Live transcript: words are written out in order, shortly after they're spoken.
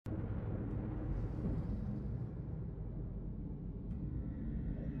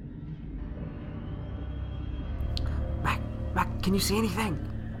Can you see anything?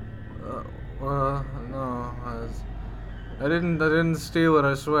 No. I didn't steal it,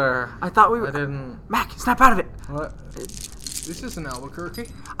 I swear. I thought we were... I didn't... Mac, snap out of it! What? This isn't Albuquerque.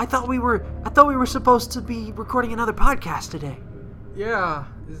 I thought we were supposed to be recording another podcast today. Yeah.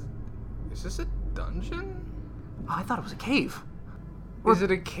 Is this a dungeon? Oh, I thought it was a cave. Is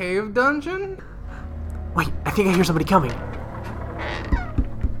it a cave dungeon? Wait, I think I hear somebody coming.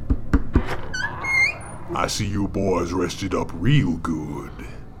 I see you boys rested up real good.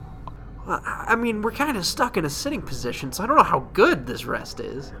 Well, I mean, we're kind of stuck in a sitting position, so I don't know how good this rest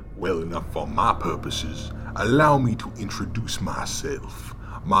is. Well enough for my purposes. Allow me to introduce myself.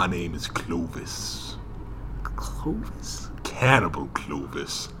 My name is Clovis. Clovis? Cannibal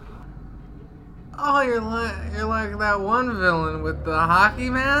Clovis. Oh, you're like that one villain with the hockey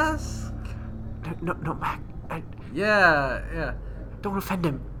mask? No, Mac. Yeah. Don't offend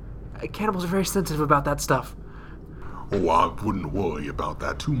him. Cannibals are very sensitive about that stuff. Oh, I wouldn't worry about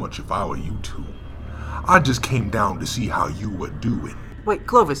that too much if I were you two. I just came down to see how you were doing. Wait,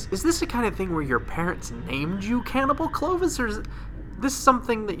 Clovis, is this the kind of thing where your parents named you Cannibal Clovis, or is this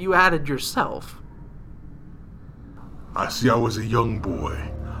something that you added yourself? I see I was a young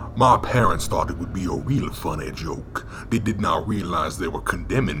boy. My parents thought it would be a real funny joke. They did not realize they were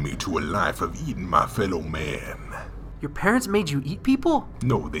condemning me to a life of eating my fellow man. Your parents made you eat people?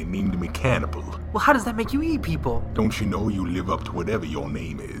 No, they named me Cannibal. Well, how does that make you eat people? Don't you know you live up to whatever your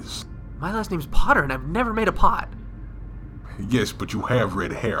name is? My last name's Potter, and I've never made a pot. Yes, but you have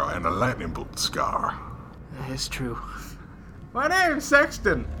red hair and a lightning bolt scar. It's true. My name's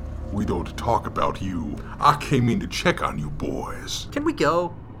Sexton. We don't talk about you. I came in to check on you boys. Can we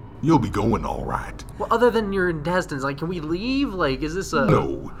go? You'll be going all right. Well, other than your intestines, can we leave? Is this a...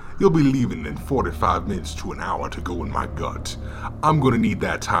 No, you'll be leaving in 45 minutes to an hour to go in my gut. I'm gonna need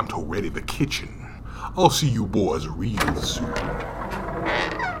that time to ready the kitchen. I'll see you boys real soon.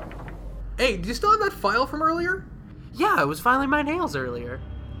 Hey, do you still have that file from earlier? Yeah, I was filing my nails earlier.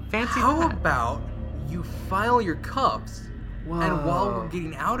 Fancy How that. about you file your cuffs, and while we're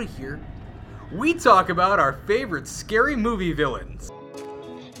getting out of here, we talk about our favorite scary movie villains.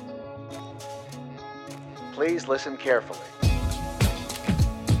 Please listen carefully.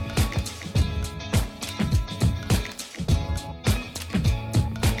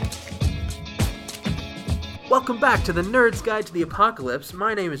 Welcome back to the Nerd's Guide to the Apocalypse.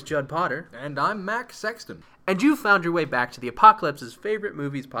 My name is Judd Potter. And I'm Mac Sexton. And you found your way back to the Apocalypse's Favorite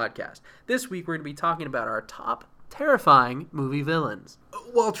Movies podcast. This week we're going to be talking about our top terrifying movie villains.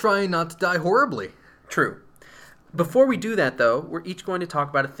 While trying not to die horribly. True. Before we do that, though, we're each going to talk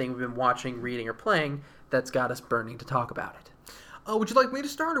about a thing we've been watching, reading, or playing that's got us burning to talk about it. Would you like me to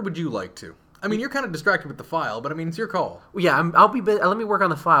start, or would you like to? I mean, you're kind of distracted with the file, but I mean, it's your call. Yeah, I'll be. Let me work on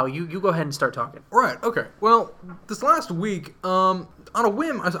the file. You go ahead and start talking. Right. Okay. Well, this last week, on a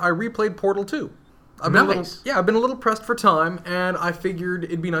whim, I replayed Portal 2. I've been a little pressed for time, and I figured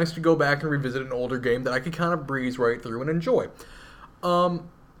it'd be nice to go back and revisit an older game that I could kind of breeze right through and enjoy.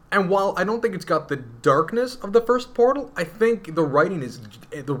 And while I don't think it's got the darkness of the first Portal, I think the writing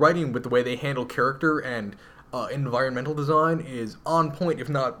with the way they handle character and environmental design is on point, if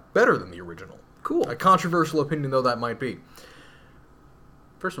not better than the original. Cool. A controversial opinion though that might be.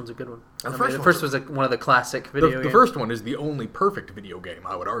 First one's a good one. The first was one of the classic video games. The first one is the only perfect video game,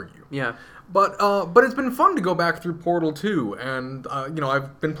 I would argue. Yeah. But it's been fun to go back through Portal 2, and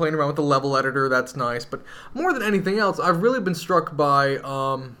I've been playing around with the level editor. That's nice. But more than anything else, I've really been struck by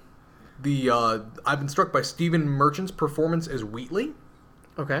Stephen Merchant's performance as Wheatley.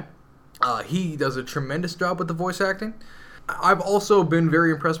 Okay. He does a tremendous job with the voice acting. I've also been very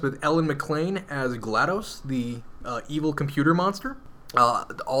impressed with Ellen McLain as GLaDOS, the evil computer monster.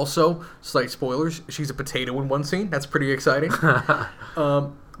 Also, slight spoilers, she's a potato in one scene. That's pretty exciting.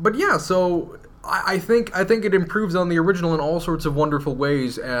 But yeah, so I think it improves on the original in all sorts of wonderful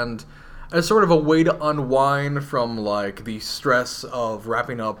ways, and as sort of a way to unwind from the stress of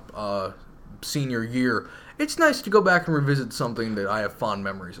wrapping up senior year, it's nice to go back and revisit something that I have fond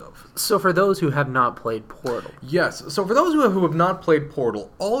memories of. So for those who have not played Portal. Yes, so for those who have not played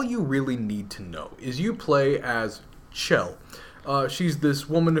Portal, all you really need to know is you play as Chell. She's this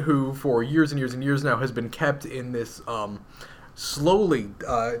woman who, for years and years and years now, has been kept in this slowly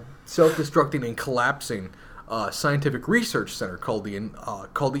self-destructing and collapsing scientific research center called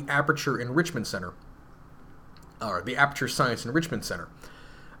the Aperture Enrichment Center, or the Aperture Science Enrichment Center.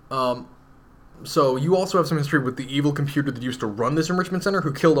 So you also have some history with the evil computer that used to run this enrichment center,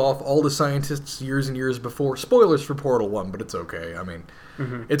 who killed off all the scientists years and years before. Spoilers for Portal 1, but it's okay. I mean,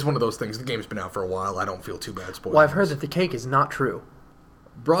 It's one of those things. The game's been out for a while. I don't feel too bad spoiling. Well, I've heard that the cake is not true.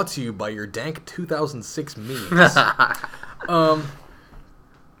 Brought to you by your dank 2006 memes. But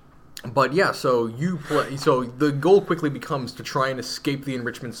yeah, so the goal quickly becomes to try and escape the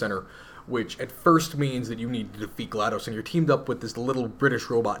Enrichment Center, which at first means that you need to defeat GLaDOS, and you're teamed up with this little British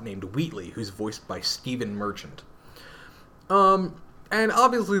robot named Wheatley, who's voiced by Stephen Merchant. And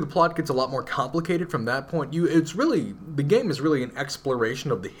obviously the plot gets a lot more complicated from that point. The game is really an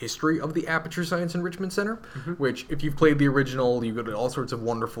exploration of the history of the Aperture Science Enrichment Center, which, if you've played the original, you get all sorts of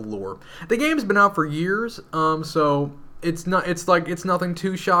wonderful lore. The game's been out for years, so it's nothing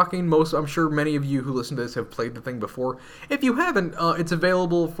too shocking. I'm sure many of you who listen to this have played the thing before. If you haven't, it's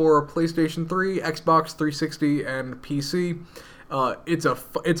available for PlayStation 3, Xbox 360, and PC. It's a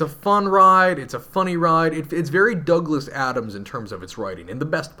fun ride. It's a funny ride. It's very Douglas Adams in terms of its writing, in the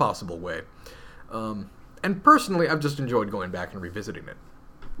best possible way. And personally, I've just enjoyed going back and revisiting it.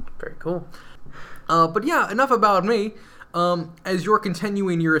 Very cool. But yeah, enough about me. As you're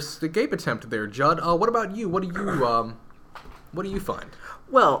continuing your escape attempt there, Judd, what about you? What do you find?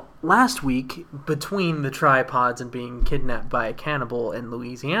 Well, last week, between the tripods and being kidnapped by a cannibal in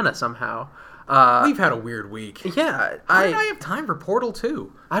Louisiana somehow... We've had a weird week. Yeah. How did I have time for Portal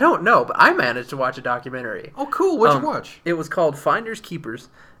 2? I don't know, but I managed to watch a documentary. Oh, cool. What'd you watch? It was called Finders Keepers.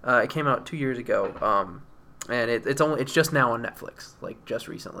 It came out 2 years ago, and it's just now on Netflix, like just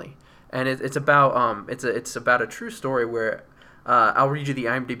recently. And it's about it's about a true story where I'll read you the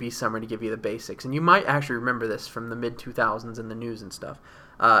IMDb summary to give you the basics, and you might actually remember this from the mid-2000s in the news and stuff.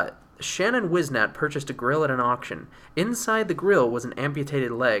 Shannon Wisnat purchased a grill at an auction. Inside the grill was an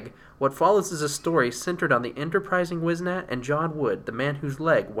amputated leg. What follows is a story centered on the enterprising Wisnat and John Wood, the man whose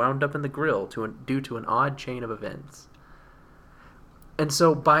leg wound up in the grill due to an odd chain of events. And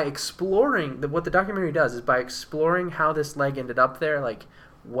so by exploring, what the documentary does is by exploring how this leg ended up there, like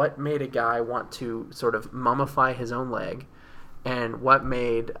what made a guy want to sort of mummify his own leg, and what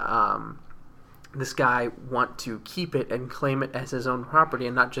made... this guy want to keep it and claim it as his own property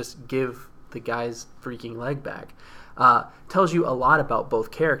and not just give the guy's freaking leg back. Tells you a lot about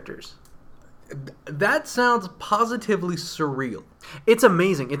both characters. That sounds positively surreal. It's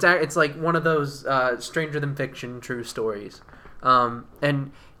amazing. It's like one of those stranger than fiction true stories.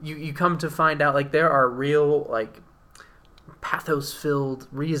 And you come to find out like there are real like pathos-filled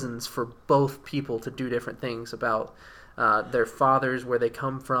reasons for both people to do different things about their fathers, where they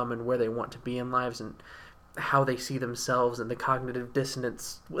come from, and where they want to be in lives, and how they see themselves, and the cognitive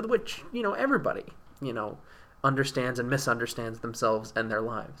dissonance with which, everybody, understands and misunderstands themselves and their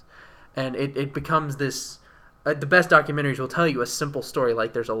lives. And it becomes this... the best documentaries will tell you a simple story,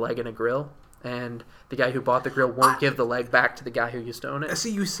 like there's a leg in a grill, and the guy who bought the grill won't give the leg back to the guy who used to own it.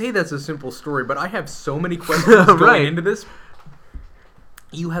 See, you say that's a simple story, but I have so many questions going into this.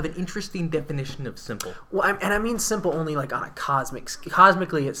 You have an interesting definition of simple. Well, I mean simple only like on a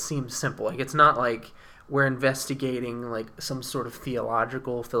cosmically it seems simple. Like it's not like we're investigating like some sort of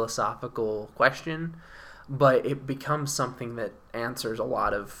theological, philosophical question, but it becomes something that answers a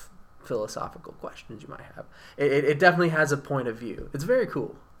lot of philosophical questions you might have. It definitely has a point of view. It's very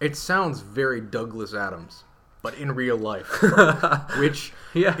cool. It sounds very Douglas Adams, but in real life, which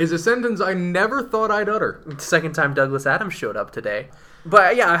is a sentence I never thought I'd utter. Second time Douglas Adams showed up today.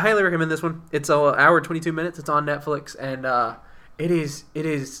 But yeah, I highly recommend this one. It's an hour 22 minutes. It's on Netflix, and it is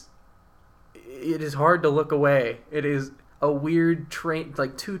hard to look away. It is a weird train,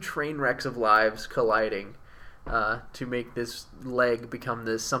 like two train wrecks of lives colliding to make this leg become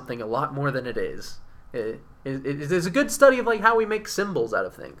this something a lot more than it is. It is a good study of like how we make symbols out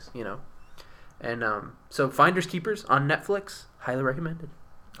of things, And so Finders Keepers on Netflix, highly recommended.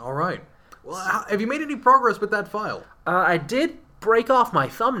 All right. Well, have you made any progress with that file? I did break off my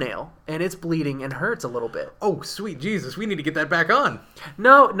thumbnail, and it's bleeding and hurts a little bit. Oh, sweet Jesus, we need to get that back on.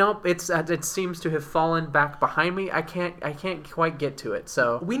 No, it seems to have fallen back behind me. I can't quite get to it.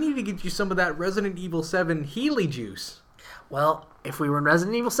 So we need to get you some of that Resident Evil 7 Healy juice. Well, if we were in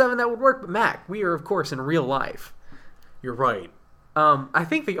Resident Evil 7, that would work. But Mac, we are of course in real life. You're right. I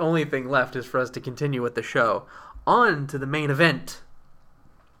think the only thing left is for us to continue with the show. On to the main event.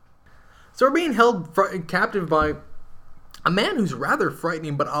 So we're being held captive by a man who's rather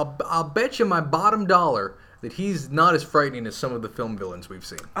frightening, but I'll bet you my bottom dollar that he's not as frightening as some of the film villains we've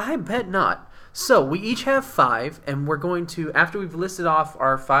seen. I bet not. So we each have 5, and we're going to, after we've listed off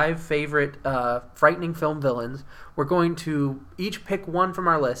our 5 favorite frightening film villains, we're going to each pick one from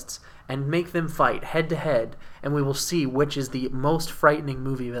our lists and make them fight head to head, and we will see which is the most frightening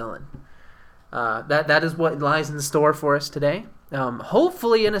movie villain. That is what lies in store for us today.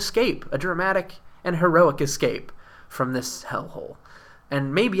 Hopefully an escape, a dramatic and heroic escape from this hellhole.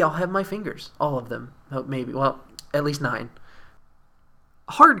 And maybe I'll have my fingers, all of them. Maybe, well, at least 9.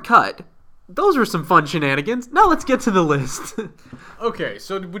 Hard cut. those were some fun shenanigans. Now let's get to the list. Okay,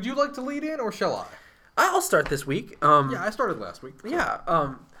 so would you like to lead in, or shall I? I'll start this week. Yeah, I started last week.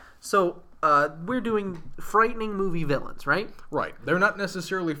 Yeah. So we're doing frightening movie villains, right? Right. They're not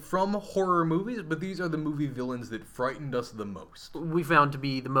necessarily from horror movies, but these are the movie villains that frightened us the most. We found to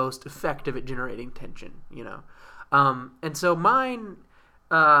be the most effective at generating tension, you know. And so mine,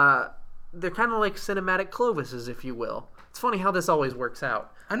 they're kind of like cinematic Clovises, if you will. It's funny how this always works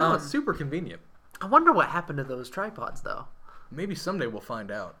out. I know, it's super convenient. I wonder what happened to those tripods, though. Maybe someday we'll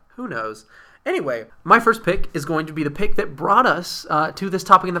find out. Who knows? Anyway, my first pick is going to be the pick that brought us to this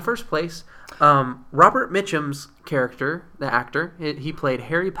topic in the first place. Robert Mitchum's character, the actor, he played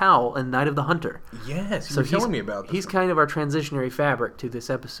Harry Powell in Night of the Hunter. Yes, you were telling me about this. He's kind of our transitionary fabric to this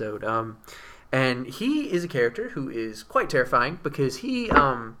episode. And he is a character who is quite terrifying because he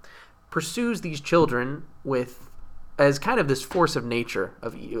pursues these children as kind of this force of nature,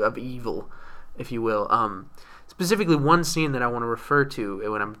 of evil, if you will. Specifically, one scene that I want to refer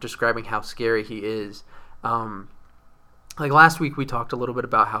to when I'm describing how scary he is. Like last week, we talked a little bit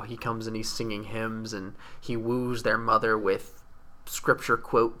about how he comes and he's singing hymns and he woos their mother with scripture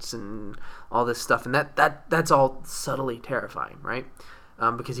quotes and all this stuff. And that's all subtly terrifying, right?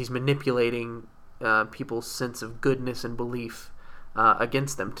 Because he's manipulating people's sense of goodness and belief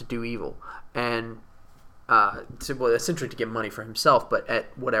against them to do evil. And essentially to get money for himself, but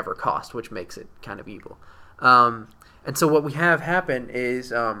at whatever cost, which makes it kind of evil. And so what we have happen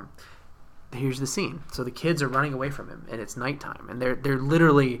is, here's the scene. So the kids are running away from him, and it's nighttime, and they're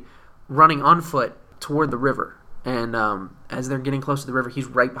literally running on foot toward the river. And as they're getting close to the river, he's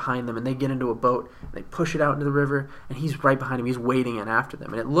right behind them, and they get into a boat, and they push it out into the river, and he's right behind him. He's wading in after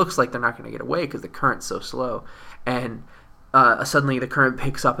them, and it looks like they're not going to get away because the current's so slow. And suddenly the current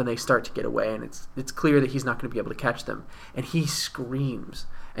picks up, and they start to get away, and it's clear that he's not going to be able to catch them. And he screams.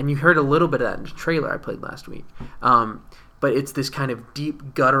 And you heard a little bit of that in the trailer I played last week. But it's this kind of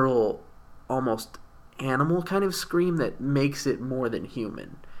deep, guttural, almost animal kind of scream that makes it more than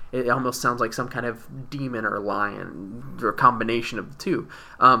human. It almost sounds like some kind of demon or lion or a combination of the two.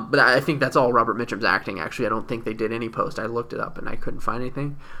 But I think that's all Robert Mitchum's acting, actually. I don't think they did any post. I looked it up and I couldn't find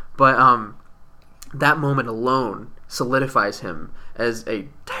anything. But that moment alone solidifies him as a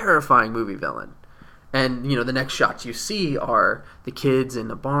terrifying movie villain. And, you know, the next shots you see are the kids in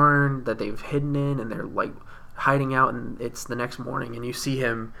the barn that they've hidden in, and they're, like, hiding out, and it's the next morning, and you see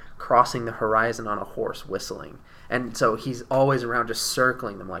him crossing the horizon on a horse whistling. And so he's always around just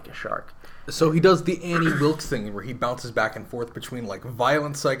circling them like a shark. So he does the Annie Wilkes thing where he bounces back and forth between, like,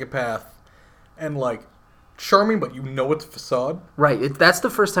 violent psychopath and, like, charming, but you know it's a facade. Right. That's the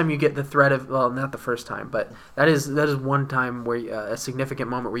first time you get the threat of, well, not the first time, but that is one time where a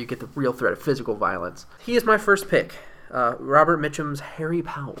significant moment where you get the real threat of physical violence. He is my first pick, Robert Mitchum's Harry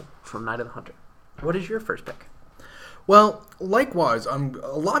Powell from Night of the Hunter. What is your first pick? Well, likewise, a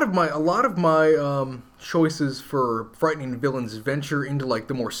lot of my choices for frightening villains venture into like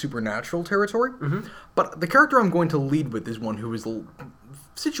the more supernatural territory. Mm-hmm. But the character I'm going to lead with is one who is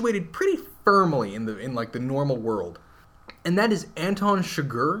situated pretty firmly in the normal world, and that is Anton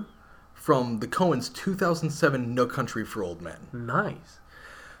Chigurh from the Coens' 2007 No Country for Old Men. Nice.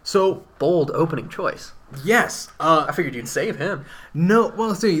 So bold opening choice. Yes. I figured you'd save him. No,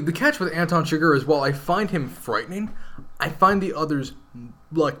 well, see, the catch with Anton Chigurh is while I find him frightening, I find the others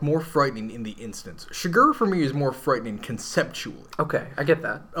like more frightening in the instance. Chigurh for me is more frightening conceptually. Okay, I get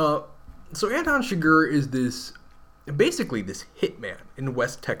that. So Anton Chigurh is basically this hitman in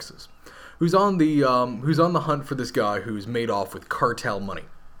West Texas, who's on the hunt for this guy who's made off with cartel money,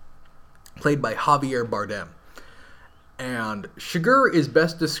 played by Javier Bardem. And Chigurh is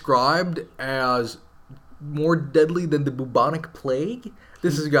best described as more deadly than the bubonic plague.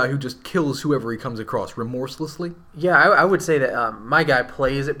 This is a guy who just kills whoever he comes across remorselessly. Yeah, I would say that my guy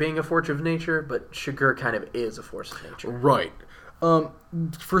plays at being a force of nature, but Chigurh kind of is a force of nature. Right.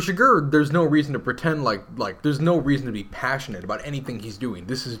 For Chigurh, there's no reason to pretend like there's no reason to be passionate about anything he's doing.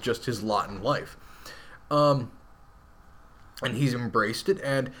 This is just his lot in life. And he's embraced it,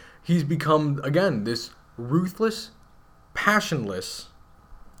 and he's become, again, this ruthless, passionless,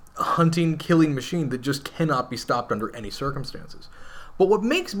 hunting, killing machine that just cannot be stopped under any circumstances. But what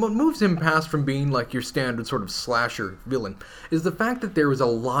moves him past from being like your standard sort of slasher villain is the fact that there is a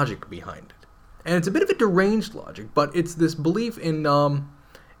logic behind it. And it's a bit of a deranged logic, but it's this belief in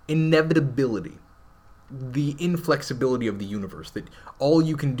inevitability, the inflexibility of the universe, that all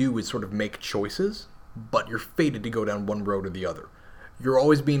you can do is sort of make choices, but you're fated to go down one road or the other. You're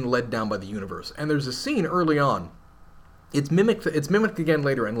always being led down by the universe. And there's a scene early on, it's mimicked again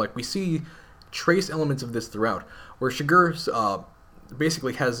later, and like we see trace elements of this throughout, where Chigurh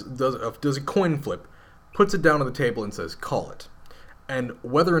basically does a coin flip, puts it down on the table and says, "Call it." And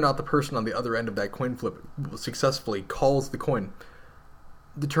whether or not the person on the other end of that coin flip successfully calls the coin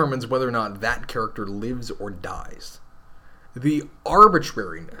determines whether or not that character lives or dies. The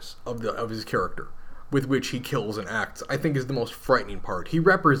arbitrariness of his character with which he kills and acts, I think, is the most frightening part. He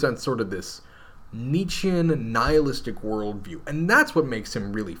represents sort of this Nietzschean nihilistic worldview, and that's what makes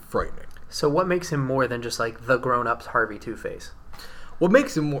him really frightening. So what makes him more than just like the grown-ups Harvey Two-Face? What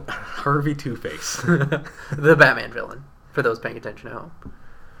makes him more Harvey Two-Face? The Batman villain, for those paying attention at home.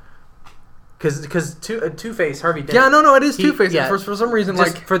 Because Two-Face, Harvey Dent... Yeah, no, it is Two-Face. Yeah, for some reason,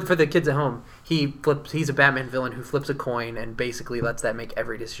 just like... For the kids at home, he's a Batman villain who flips a coin and basically lets that make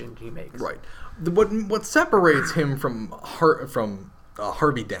every decision he makes. Right. What separates him from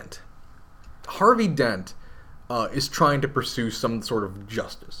Harvey Dent... Harvey Dent is trying to pursue some sort of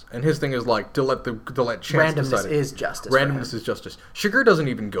justice, and his thing is like to let chance decide. Randomness is justice. Randomness is justice. Shigur doesn't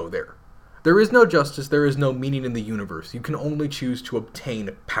even go there. There is no justice. There is no meaning in the universe. You can only choose to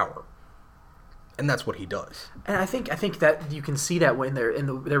obtain power, and that's what he does. And I think that you can see that when they're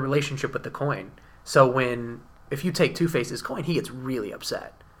in their relationship with the coin. So if you take Two-Face's coin, he gets really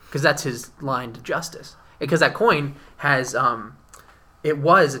upset because that's his line to justice. Because that coin has it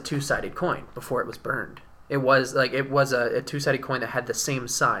was a two-sided coin before it was burned. It was a two-sided coin that had the same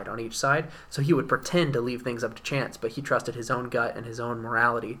side on each side. So he would pretend to leave things up to chance, but he trusted his own gut and his own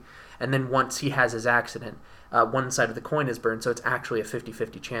morality. And then once he has his accident, one side of the coin is burned, so it's actually a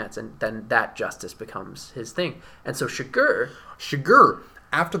 50-50 chance, and then that justice becomes his thing. And so Shigur,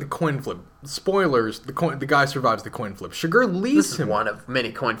 after the coin flip, spoilers, the guy survives the coin flip. Shigur leaves him. This is one of many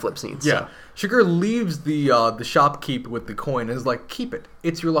coin flip scenes. Yeah. So. Shigur leaves the shopkeep with the coin and is like, "Keep it.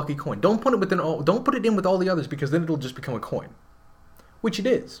 It's your lucky coin. Don't put it in with all the others because then it'll just become a coin." Which it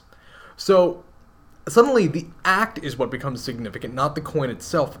is. So suddenly the act is what becomes significant, not the coin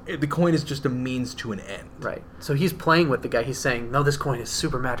itself. The coin is just a means to an end. Right. So he's playing with the guy. He's saying, "No, this coin is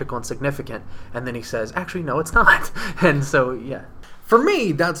super magical and significant." And then he says, "Actually, no, it's not." And so, yeah. For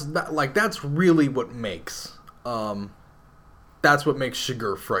me, that's really what makes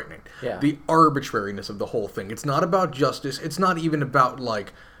Shigur frightening. Yeah. The arbitrariness of the whole thing. It's not about justice. It's not even about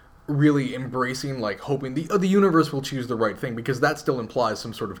like really embracing, like hoping the universe will choose the right thing, because that still implies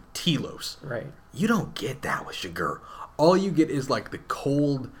some sort of telos. Right. You don't get that with Shigur. All you get is like the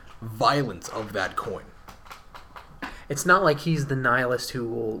cold violence of that coin. It's not like he's the nihilist who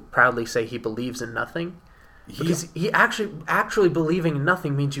will proudly say he believes in nothing. Because he actually believing in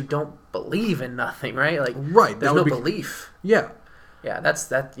nothing means you don't believe in nothing, right? Like, right, there's no belief. Yeah. Yeah, that's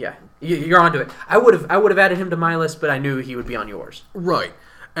that. Yeah, you're onto it. I would have added him to my list, but I knew he would be on yours. Right,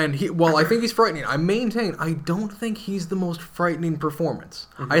 and I think he's frightening. I maintain I don't think he's the most frightening performance.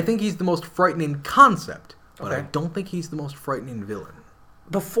 Mm-hmm. I think he's the most frightening concept, but I don't think he's the most frightening villain.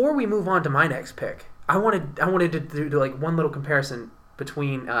 Before we move on to my next pick, I wanted to do like one little comparison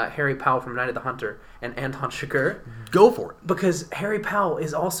between Harry Powell from Night of the Hunter and Anton Chigurh. Go for it. Because Harry Powell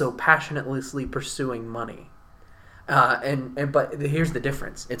is also passionately pursuing money. But here's the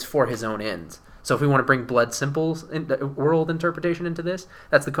difference. It's for his own ends. So if we want to bring Blood Simple's world interpretation into this,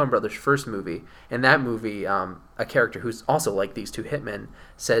 that's the Coen Brothers' first movie. In that movie, a character who's also like these two hitmen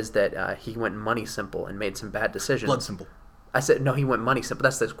says that he went money simple and made some bad decisions. Blood Simple. I said, no, he went money simple.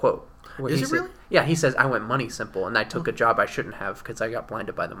 That's this quote. Is it really? Yeah, he says, "I went money simple, and I took a job I shouldn't have because I got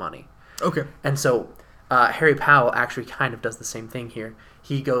blinded by the money." Okay. And so Harry Powell actually kind of does the same thing here.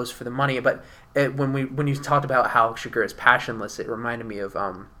 He goes for the money, but when you talked about how Shigur is passionless, it reminded me of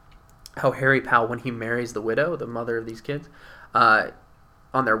how Harry Powell, when he marries the widow, the mother of these kids,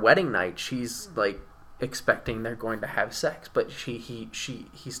 on their wedding night, she's like expecting they're going to have sex, but he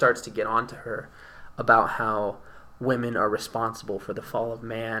starts to get on to her about how women are responsible for the fall of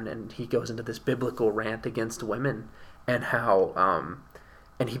man, and he goes into this biblical rant against women and how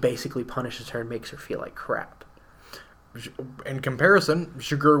and he basically punishes her and makes her feel like crap. In comparison,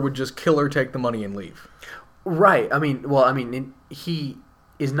 Shigur would just kill her, take the money, and leave. Right. He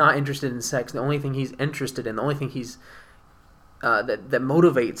is not interested in sex. The only thing he's interested in, the only thing he's that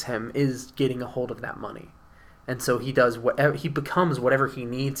motivates him is getting a hold of that money, and so he does whatever, he becomes whatever he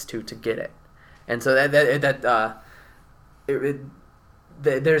needs to get it, and so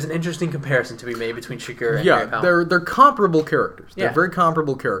there's an interesting comparison to be made between Shigur and Harry Powell. They're comparable characters. They're Yeah. very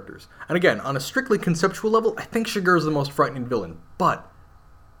comparable characters. And again, on a strictly conceptual level, I think Shigur is the most frightening villain. But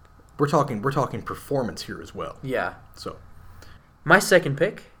we're talking performance here as well. Yeah. So My second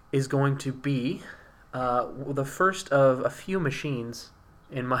pick is going to be the first of a few machines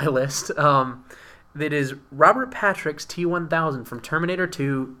in my list. That is Robert Patrick's T-1000 from Terminator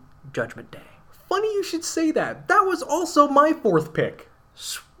 2 Judgment Day. funny you should say that. That was also my 4th pick.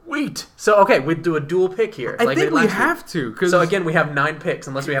 Sweet. So, okay, we do a dual pick here. I think we have to. So, again, we have 9 picks,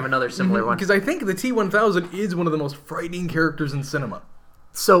 unless we have another similar one. Because I think the T-1000 is one of the most frightening characters in cinema.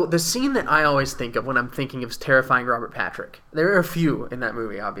 So, the scene that I always think of when I'm thinking of terrifying Robert Patrick, there are a few in that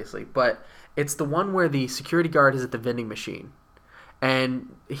movie, obviously, but it's the one where the security guard is at the vending machine.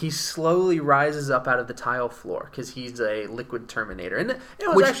 And he slowly rises up out of the tile floor because he's a liquid Terminator. And it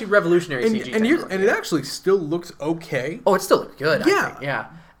was actually revolutionary CG technology. And it actually still looks okay. Oh, it still looks good. Yeah. I think. Yeah.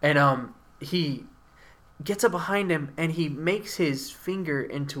 And he gets up behind him and he makes his finger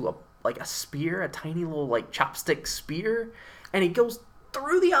into a spear, a tiny little like chopstick spear, and he goes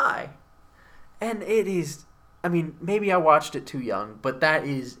through the eye. And it is, I mean, maybe I watched it too young, but that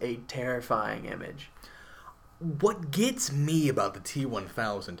is a terrifying image. What gets me about the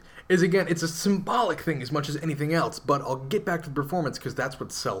T-1000 is, again, it's a symbolic thing as much as anything else, but I'll get back to the performance because that's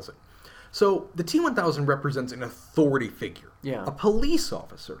what sells it. So, the T-1000 represents an authority figure. Yeah. A police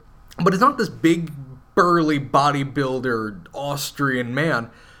officer. But it's not this big, burly, bodybuilder, Austrian man.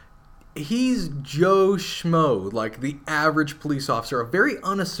 He's Joe Schmo, like the average police officer, a very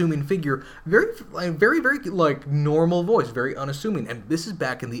unassuming figure, very, very, like, normal voice, very unassuming. And this is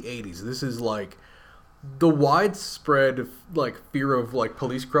back in the 80s. This is, like, the widespread, like, fear of, like,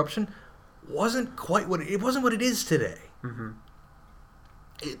 police corruption wasn't what it is today. Mm-hmm.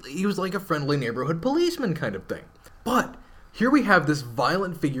 He was like a friendly neighborhood policeman kind of thing. But here we have this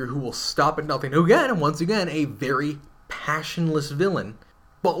violent figure who will stop at nothing. Again, and once again, a very passionless villain,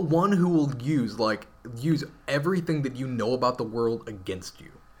 but one who will use everything that you know about the world against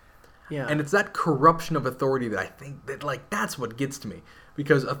you. Yeah. And it's that corruption of authority that I think that, like, that's what gets to me.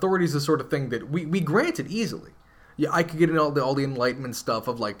 Because authority is the sort of thing that we grant it easily. Yeah, I could get into all the Enlightenment stuff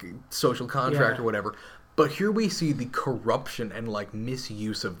of, like, social contract or whatever. But here we see the corruption and, like,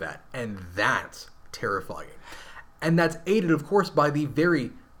 misuse of that. And that's terrifying. And that's aided, of course, by the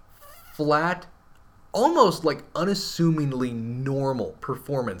very flat, almost, like, unassumingly normal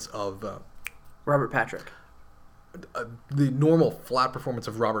performance of Robert Patrick. The normal flat performance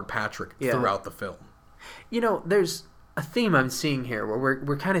of Robert Patrick throughout the film. You know, there's a theme I'm seeing here where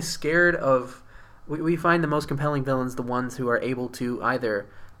we're kind of scared of. We find the most compelling villains the ones who are able to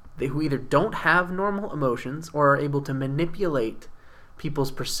who either don't have normal emotions or are able to manipulate people's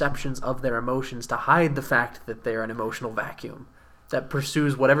perceptions of their emotions to hide the fact that they're an emotional vacuum that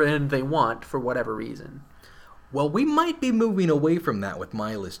pursues whatever end they want for whatever reason. Well, we might be moving away from that with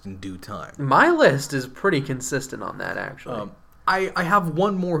my list in due time. My list is pretty consistent on that, actually. I have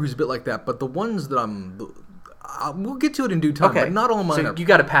one more who's a bit like that, but the ones that we'll get to it in due time. Okay, but not all mine. So you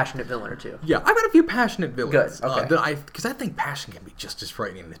got a passionate villain or two. Yeah, I've got a few passionate villains. Good. Okay. Because I think passion can be just as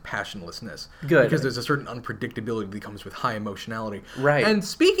frightening as passionlessness. Good. Because there's a certain unpredictability that comes with high emotionality. Right. And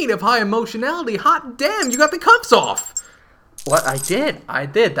speaking of high emotionality, hot damn, you got the cuffs off. What? I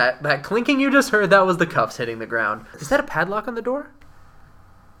did. That clinking you just heard, that was the cuffs hitting the ground. Is that a padlock on the door?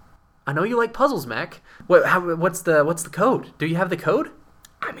 I know you like puzzles, Mac. What's the code? Do you have the code?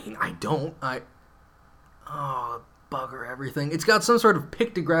 I mean, I don't. Oh, bugger everything. It's got some sort of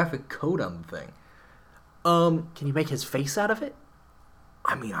pictographic code on the thing. Can you make his face out of it?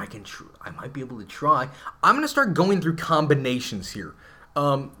 I mean, I might be able to try. I'm going to start going through combinations here.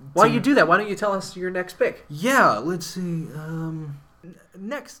 While you do that, why don't you tell us your next pick? Yeah, let's see.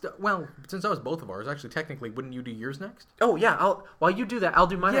 Next, well, since that was both of ours, actually, technically, wouldn't you do yours next? Oh yeah, while you do that, I'll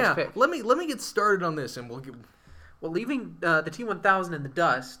do my next pick. Let me get started on this, and we'll get. Well, leaving the T-1000 in the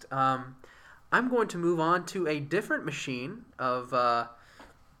dust, I'm going to move on to a different machine of.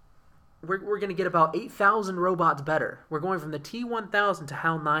 We're going to get about 8,000 robots better. We're going from the T-1000 to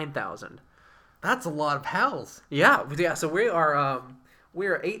HAL 9000. That's a lot of HALs. Yeah. So we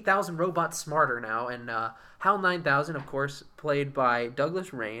are 8,000 robots smarter now, and HAL 9000, of course, played by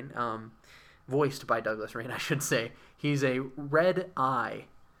Douglas Rain, voiced by Douglas Rain, I should say. He's a red eye,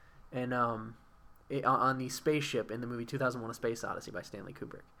 and on the spaceship in the movie 2001: A Space Odyssey by Stanley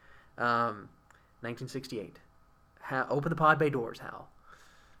Kubrick, 1968. Open the pod bay doors, Hal.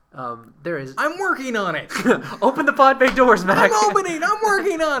 There is. I'm working on it. Open the pod bay doors, Mac. I'm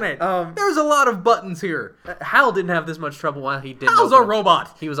working on it. There's a lot of buttons here. Hal didn't have this much trouble while he did. Hal's a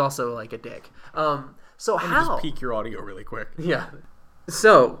robot. He was also like a dick. So Let me Hal. just peek your audio really quick. Yeah.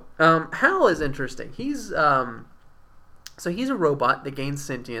 So Hal is interesting. He's a robot that gains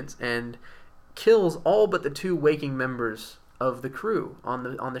sentience and kills all but the 2 waking members of the crew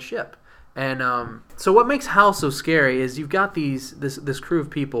on the ship. And so what makes Hal so scary is you've got this crew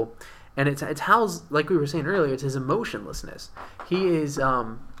of people, and it's Hal's, like we were saying earlier, it's his emotionlessness. He is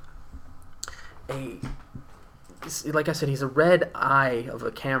like I said, he's a red eye of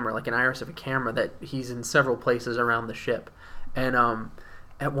a camera, like an iris of a camera, that he's in several places around the ship. And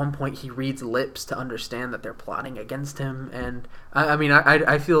at one point he reads lips to understand that they're plotting against him. And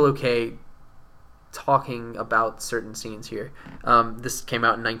I feel okay talking about certain scenes here. This came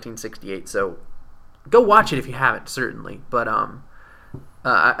out in 1968, so go watch it if you haven't, certainly. But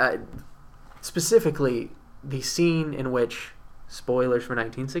specifically, the scene in which, spoilers for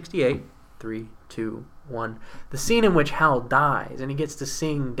 1968, 3, 2, 1, the scene in which Hal dies and he gets to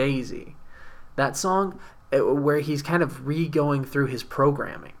sing Daisy, that song, where he's kind of re-going through his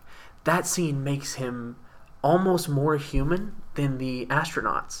programming, that scene makes him almost more human than the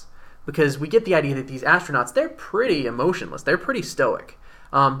astronauts, because we get the idea that these astronauts, they're pretty emotionless, they're pretty stoic,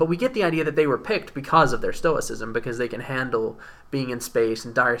 but we get the idea that they were picked because of their stoicism, because they can handle being in space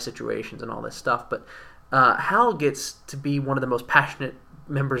and dire situations and all this stuff. But Hal gets to be one of the most passionate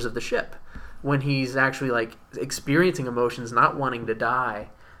members of the ship when he's actually like experiencing emotions, not wanting to die.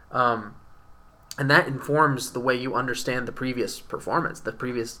 And that informs the way you understand the previous performance, the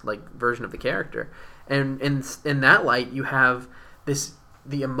previous like version of the character. And in that light, you have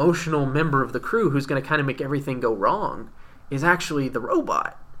the emotional member of the crew who's going to kind of make everything go wrong is actually the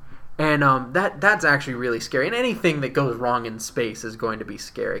robot. And that's actually really scary. And anything that goes wrong in space is going to be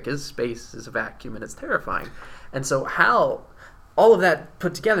scary, because space is a vacuum and it's terrifying. And so Hal, all of that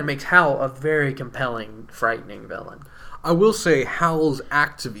put together makes Hal a very compelling, frightening villain. I will say Hal's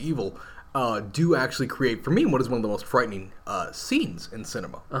acts of evil do actually create, for me, what is one of the most frightening scenes in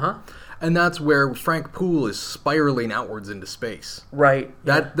cinema. Uh-huh. And that's where Frank Poole is spiraling outwards into space. Right.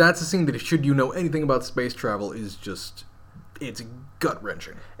 That's a scene that, should you know anything about space travel, is just, it's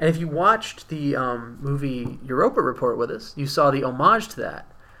gut-wrenching. And if you watched the movie Europa Report with us, you saw the homage to that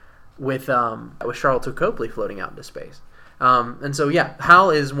with Charlton Copley floating out into space. And so, yeah, Hal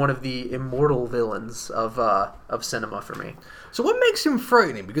is one of the immortal villains of cinema for me. So what makes him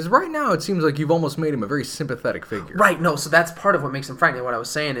frightening? Because right now it seems like you've almost made him a very sympathetic figure. Right, no, so that's part of what makes him frightening. What I was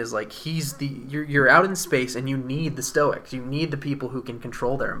saying is, like, you're out in space and you need the stoics. You need the people who can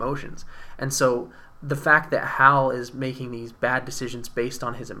control their emotions. And so the fact that Hal is making these bad decisions based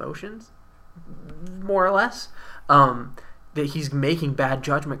on his emotions, more or less, that he's making bad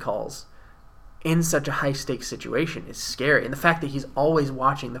judgment calls in such a high-stakes situation is scary. And the fact that he's always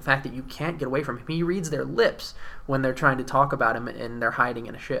watching, the fact that you can't get away from him, he reads their lips when they're trying to talk about him and they're hiding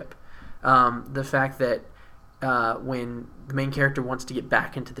in a ship. The fact that when the main character wants to get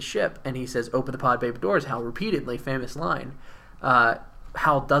back into the ship and he says, "Open the pod bay doors," Hal repeatedly, famous line,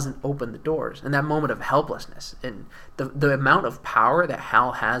 Hal doesn't open the doors. And that moment of helplessness and the amount of power that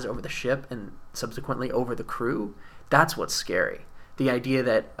Hal has over the ship and subsequently over the crew, that's what's scary. The idea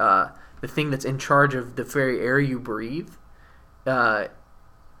that the thing that's in charge of the very air you breathe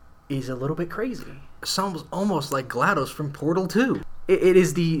is a little bit crazy. Sounds almost like GLaDOS from Portal 2. It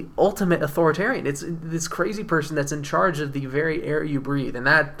is the ultimate authoritarian. It's this crazy person that's in charge of the very air you breathe, and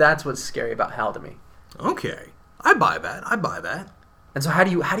that's what's scary about Hal to me. Okay, I buy that. And so how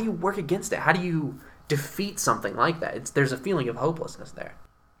do you work against it? How do you defeat something like that? There's a feeling of hopelessness there,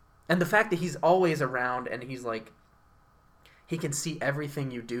 and the fact that he's always around and he's like, he can see everything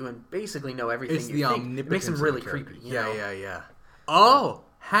you do and basically know everything you think. It makes him really creepy. You know? Yeah. Oh,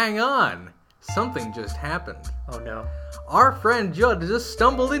 hang on. Something just happened. Oh, no. Our friend Judd just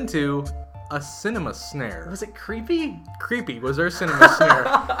stumbled into a cinema snare. Was it creepy? Creepy was our cinema snare.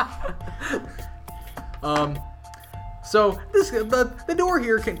 So the door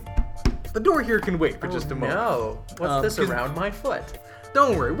here can wait for just a moment. No. What's this around my foot?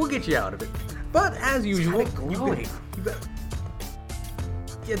 Don't worry, we'll get you out of it. But as usual,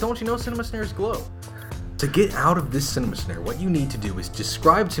 yeah, don't you know cinema snares glow? To get out of this cinema snare, what you need to do is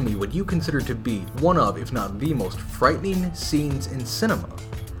describe to me what you consider to be one of, if not the most frightening scenes in cinema,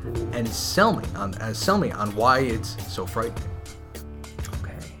 and sell me on why it's so frightening.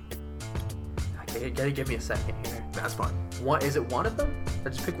 Okay, gotta give me a second here. That's fine. Is it one of them?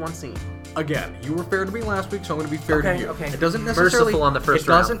 Or just pick one scene? Again, you were fair to me last week, so I'm going to be fair to you. Okay. It doesn't necessarily. Merciful on the first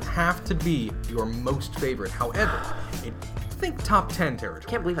round. It doesn't have to be your most favorite. However, think top 10 territory. I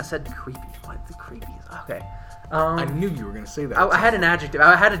can't believe I said creepy. What the creepiest? Okay. I knew you were going to say that. I had an adjective.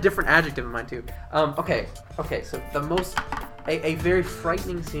 I had a different adjective in mind too. Okay. So a very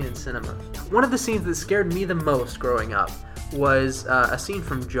frightening scene in cinema. One of the scenes that scared me the most growing up was a scene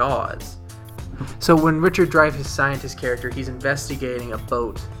from Jaws. So when Richard Dreyfuss' scientist character, he's investigating a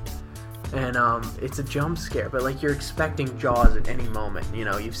boat, and it's a jump scare, but like you're expecting Jaws at any moment. You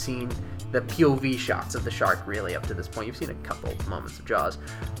know, you've seen the POV shots of the shark really up to this point. You've seen a couple moments of Jaws,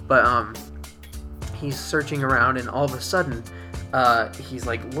 but he's searching around, and all of a sudden, he's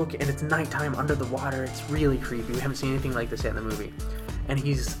like, look, and it's nighttime under the water. It's really creepy. We haven't seen anything like this yet in the movie. And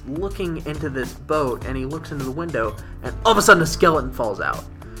he's looking into this boat, and he looks into the window, and all of a sudden a skeleton falls out.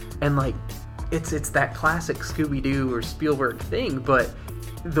 And like, it's that classic Scooby-Doo or Spielberg thing, but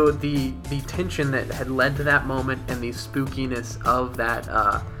the tension that had led to that moment and the spookiness of that,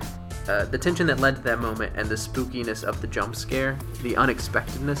 the tension that led to that moment and the spookiness of the jump scare, the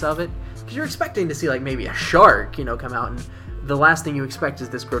unexpectedness of it, because you're expecting to see like maybe a shark, come out, and the last thing you expect is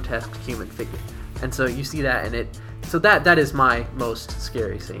this grotesque human figure. And so you see that, and so that is my most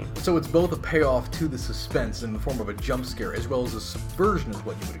scary scene. So it's both a payoff to the suspense in the form of a jump scare, as well as a subversion of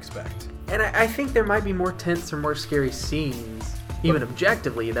what you would expect. And I think there might be more tense or more scary scenes, even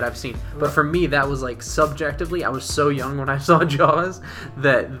objectively, that I've seen. But for me, that was like subjectively. I was so young when I saw Jaws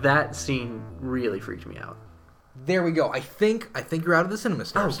that scene really freaked me out. There we go. I think you're out of the cinema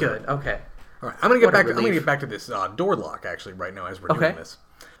star. Oh, good. Okay. All right. I'm gonna get back to this door lock actually right now as we're doing this.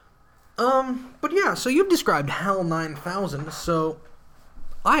 But yeah, so you've described HAL 9000, so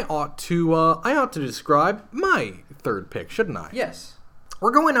I ought to describe my third pick, shouldn't I? Yes.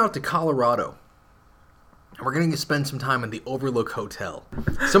 We're going out to Colorado, and we're going to spend some time in the Overlook Hotel.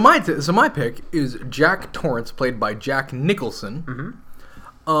 So my pick is Jack Torrance, played by Jack Nicholson,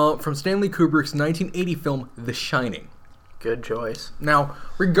 from Stanley Kubrick's 1980 film The Shining. Good choice. Now,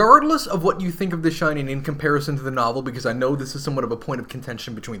 regardless of what you think of The Shining in comparison to the novel, because I know this is somewhat of a point of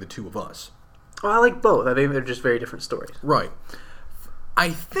contention between the two of us. Well, I like both. I think they're just very different stories. Right. I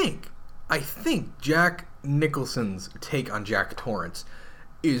think Jack Nicholson's take on Jack Torrance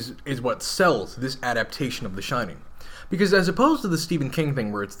is what sells this adaptation of The Shining. Because as opposed to the Stephen King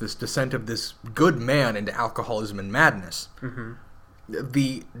thing where it's this descent of this good man into alcoholism and madness,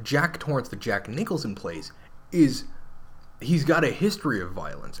 the Jack Torrance that Jack Nicholson plays he's got a history of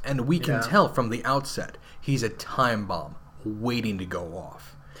violence, and we can tell from the outset he's a time bomb waiting to go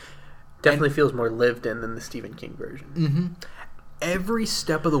off. Definitely feels more lived in than the Stephen King version. Every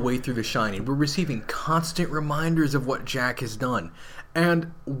step of the way through The Shining, we're receiving constant reminders of what Jack has done.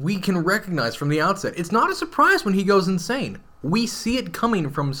 And we can recognize from the outset, it's not a surprise when he goes insane. We see it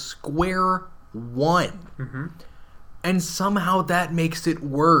coming from square one. And somehow that makes it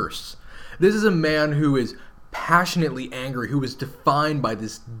worse. This is a man who is passionately angry, who is defined by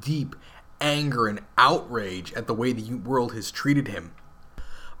this deep anger and outrage at the way the world has treated him.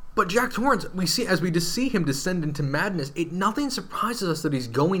 But Jack Torrance, as we just see him descend into madness, nothing surprises us that he's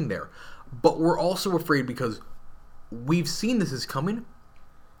going there. But we're also afraid because we've seen this is coming.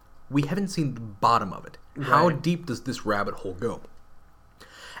 We haven't seen the bottom of it. Right. How deep does this rabbit hole go?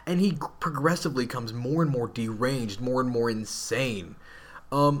 And he progressively becomes more and more deranged, more and more insane,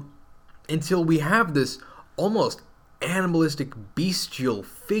 until we have this almost animalistic, bestial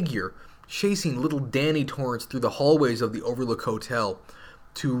figure chasing little Danny Torrance through the hallways of the Overlook Hotel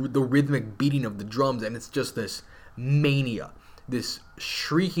to the rhythmic beating of the drums, and it's just this mania, this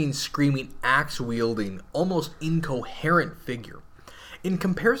shrieking, screaming, axe-wielding, almost incoherent figure. In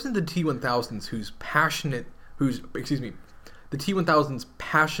comparison to the T-1000's the T-1000's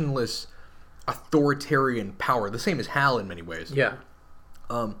passionless, authoritarian power, the same as HAL in many ways. Yeah.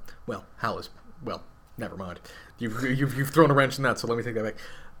 HAL is, never mind. You've thrown a wrench in that, so let me take that back.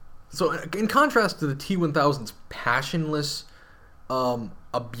 So, in contrast to the T-1000's passionless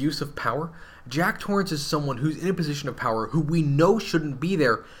abuse of power, Jack Torrance is someone who's in a position of power who we know shouldn't be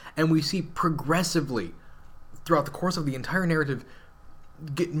there, and we see progressively, throughout the course of the entire narrative,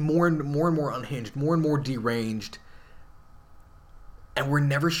 get more and more unhinged, more and more deranged, and we're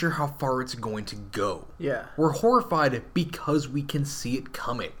never sure how far it's going to go. Yeah. We're horrified because we can see it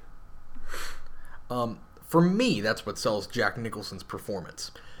coming. For me, that's what sells Jack Nicholson's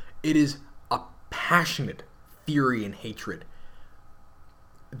performance. It is a passionate fury and hatred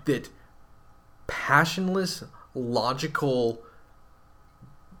that passionless, logical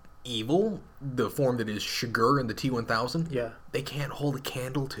evil, the form that is Shigur in the T-1000, they can't hold a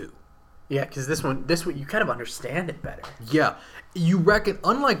candle to. Yeah, because this one, you kind of understand it better. Yeah. You reckon,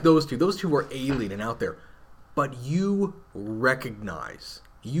 unlike those two are alien and out there, but you recognize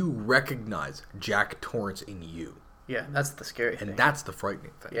Jack Torrance in you. Yeah, that's the scary thing. And that's the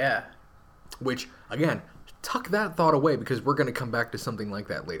frightening thing. Yeah. Which, again, tuck that thought away because we're going to come back to something like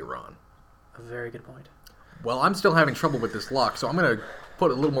that later on. A very good point. Well, I'm still having trouble with this lock, so I'm going to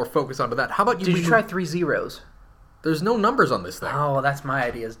put a little more focus onto that. How about you? Did you try 3 zeros? There's no numbers on this thing. Oh, well, that's my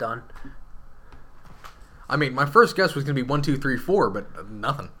idea's done. I mean, my first guess was going to be 1, 2, 3, 4, but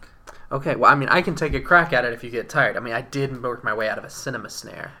nothing. Okay, well, I mean, I can take a crack at it if you get tired. I mean, I did work my way out of a cinema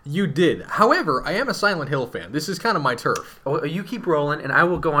snare. You did. However, I am a Silent Hill fan. This is kind of my turf. Oh, you keep rolling, and I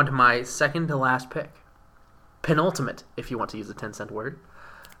will go on to my second to last pick. penultimate, if you want to use a 10-cent word.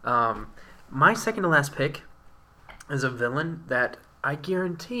 My second to last pick is a villain that I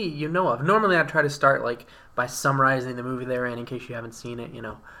guarantee you know of. Normally, I try to start by summarizing the movie they're in case you haven't seen it.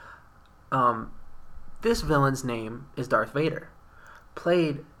 This villain's name is Darth Vader,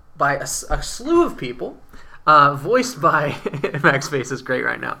 played by a slew of people, voiced by Mac's face is great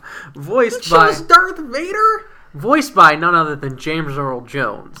right now. Voiced by Darth Vader. Voiced by none other than James Earl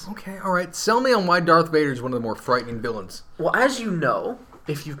Jones. Okay, all right. Sell me on why Darth Vader is one of the more frightening villains. Well, as you know,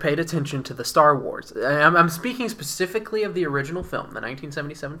 if you've paid attention to the Star Wars, I'm speaking specifically of the original film, the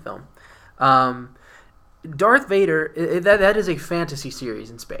 1977 film. Darth Vader, that is a fantasy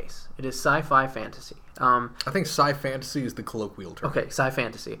series in space. It is sci-fi fantasy. I think sci-fantasy is the colloquial term. Okay,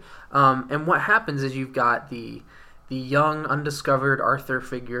 sci-fantasy. And what happens is you've got the young, undiscovered Arthur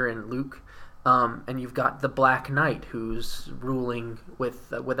figure in Luke, and you've got the Black Knight who's ruling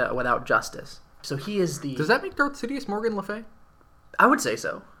without justice. So he is the... Does that make Darth Sidious Morgan Le Fay? I would say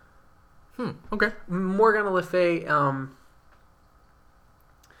so. Okay. Morgan Le Fay, yeah,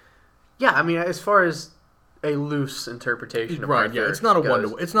 I mean, as far as a loose interpretation of Arthur it's not a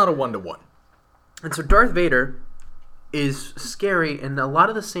goes. It's not a one-to-one. And so Darth Vader is scary in a lot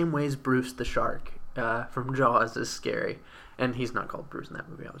of the same ways Bruce the Shark from Jaws is scary. And he's not called Bruce in that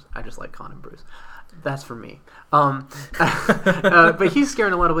movie. I just like calling him Bruce. That's for me. But he's scary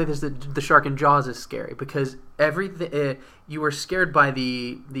in a lot of ways. The shark in Jaws is scary because everything you are scared by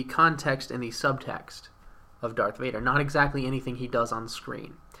the context and the subtext of Darth Vader, not exactly anything he does on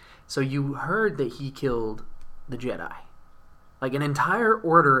screen. So you heard that he killed the Jedi, like an entire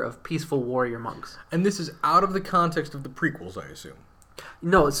order of peaceful warrior monks. And this is out of the context of the prequels, I assume.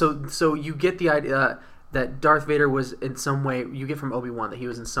 No, so you get the idea that Darth Vader was in some way, you get from Obi-Wan that he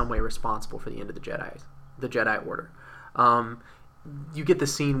was in some way responsible for the end of the Jedi Order. You get the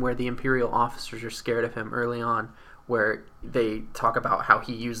scene where the Imperial officers are scared of him early on, where they talk about how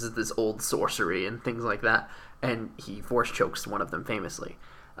he uses this old sorcery and things like that, and he force chokes one of them famously.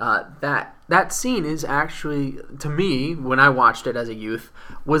 That scene is actually, to me, when I watched it as a youth,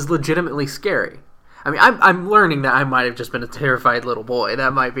 was legitimately scary. I mean, I'm learning that I might have just been a terrified little boy.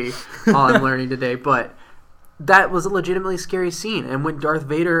 That might be all I'm learning today, but that was a legitimately scary scene. And when Darth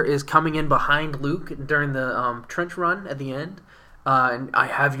Vader is coming in behind Luke during the trench run at the end, and I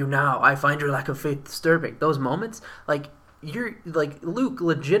have you now, I find your lack of faith disturbing. Those moments, Luke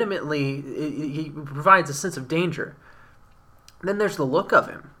legitimately, he provides a sense of danger. Then there's the look of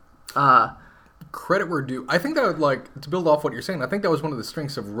him. Credit where due. I think that to build off what you're saying, I think that was one of the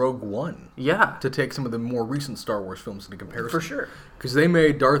strengths of Rogue One. Yeah. To take some of the more recent Star Wars films into comparison. For sure. Because they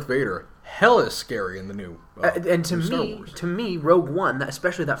made Darth Vader hella scary in the new and to Star Wars. To me, Rogue One,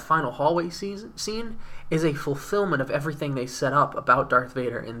 especially that final hallway scene, is a fulfillment of everything they set up about Darth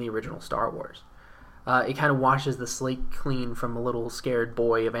Vader in the original Star Wars. It kind of washes the slate clean from a little scared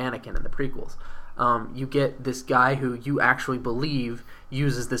boy of Anakin in the prequels. You get this guy who you actually believe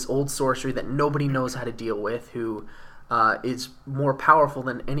uses this old sorcery that nobody knows how to deal with, who is more powerful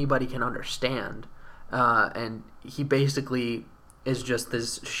than anybody can understand. And he basically is just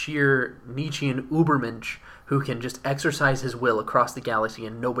this sheer Nietzschean Ubermensch who can just exercise his will across the galaxy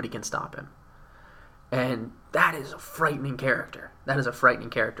and nobody can stop him. And that is a frightening character.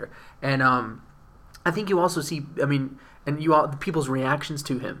 And I think you also see, people's reactions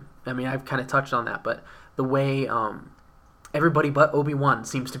to him. I mean, I've kind of touched on that, but the way everybody but Obi-Wan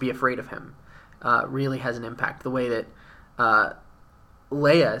seems to be afraid of him really has an impact. The way that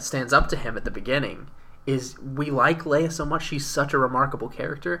Leia stands up to him at the beginning is, we like Leia so much. She's such a remarkable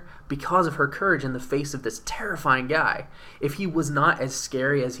character because of her courage in the face of this terrifying guy. If he was not as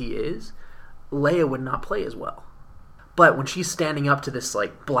scary as he is, Leia would not play as well. But when she's standing up to this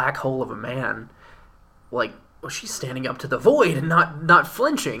black hole of a man, she's standing up to the void and not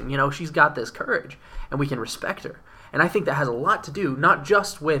flinching. She's got this courage, and we can respect her. And I think that has a lot to do, not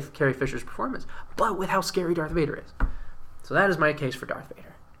just with Carrie Fisher's performance, but with how scary Darth Vader is. So that is my case for Darth Vader.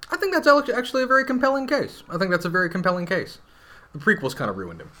 I think that's actually a very compelling case. The prequels kind of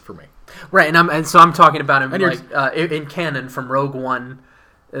ruined him for me. Right, and so I'm talking about him in canon from Rogue One.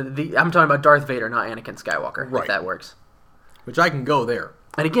 I'm talking about Darth Vader, not Anakin Skywalker, right. If that works. Which I can go there.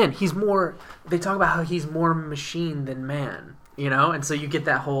 And again, they talk about how he's more machine than man, and so you get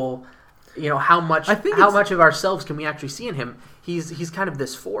that whole, how much of ourselves can we actually see in him? He's kind of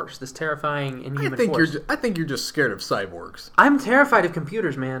this force, this terrifying inhuman force. I think you're just scared of cyborgs. I'm terrified of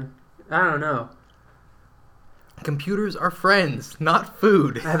computers, man. I don't know. Computers are friends, not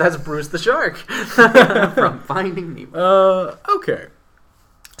food. That's Bruce the Shark from Finding Nemo. Okay.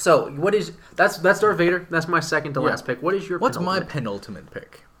 So that's Darth Vader. That's my second to last pick. What is your? What's my penultimate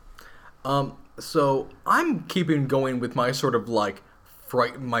pick? So I'm keeping going with my sort of like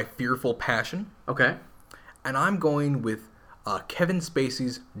my fearful passion, Okay. and I'm going with Kevin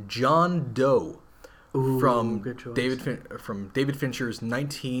Spacey's John Doe from good choice. David Fincher's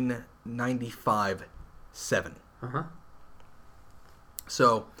 1995 Seven. Uh-huh.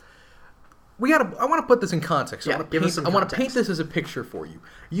 So I want to put this in context. Yeah, give us some I want to paint context. this as a picture for you.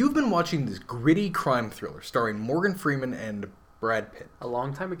 You've been watching this gritty crime thriller starring Morgan Freeman and Brad Pitt. A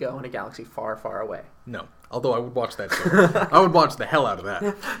long time ago in a galaxy far, far away. No, although I would watch that show. I would watch the hell out of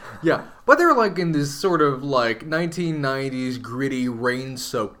that. Yeah, but they're like in this sort of like 1990s gritty,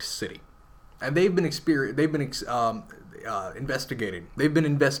 rain-soaked city, and they've been investigating. They've been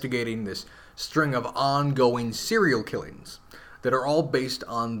investigating this string of ongoing serial killings that are all based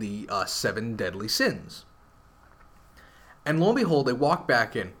on the 7 deadly sins. And lo and behold, they walk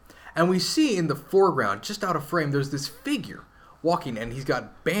back in, and we see in the foreground, just out of frame, there's this figure walking, and he's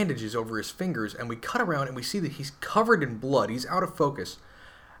got bandages over his fingers, and we cut around and we see that he's covered in blood. He's out of focus.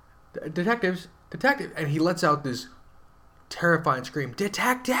 Detectives, and he lets out this terrifying scream,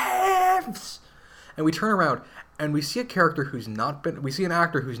 detectives! And we turn around and we see an actor who's not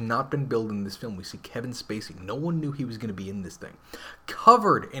been billed in this film. We see Kevin Spacey. No one knew he was going to be in this thing.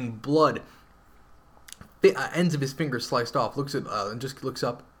 Covered in blood, ends of his fingers sliced off, looks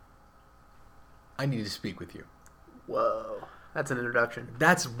up. I need to speak with you. Whoa. That's an introduction.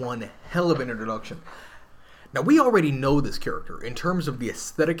 That's one hell of an introduction. Now, we already know this character in terms of the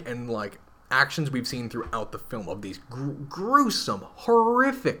aesthetic and, like, actions we've seen throughout the film of these gruesome,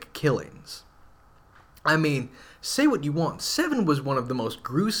 horrific killings. I mean, say what you want. Seven was one of the most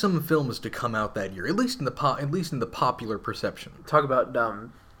gruesome films to come out that year, at least in the popular perception. Talk about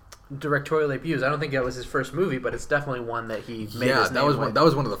directorial debuts. I don't think that was his first movie, but it's definitely one that he made Yeah, his name with. that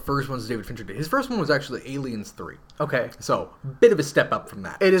was one of the first ones David Fincher did. His first one was actually Aliens 3. Okay. So, bit of a step up from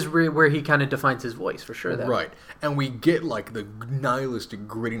that. It is where he kind of defines his voice, for sure. Right. And we get, like, the nihilistic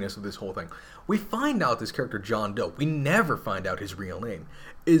grittiness of this whole thing. We find out this character, John Doe, we never find out his real name,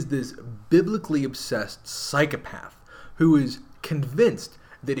 is this biblically obsessed psychopath who is convinced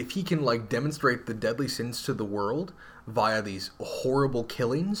that if he can, like, demonstrate the deadly sins to the world via these horrible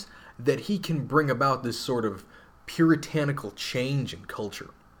killings, that he can bring about this sort of puritanical change in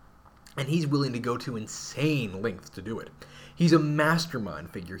culture. And he's willing to go to insane lengths to do it. He's a mastermind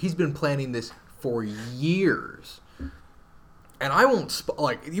figure. He's been planning this for years. And I won't,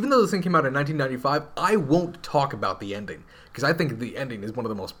 even though this thing came out in 1995, I won't talk about the ending. Because I think the ending is one of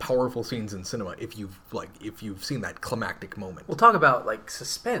the most powerful scenes in cinema if you've seen that climactic moment. We'll talk about, like,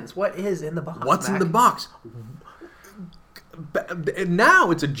 suspense. What is in the box? What's in the box?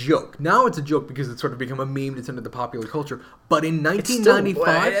 Now it's a joke. Now it's a joke because it's sort of become a meme. It's into the popular culture. But in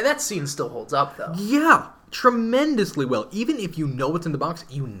 1995... that scene still holds up, though. Yeah, tremendously well. Even if you know what's in the box,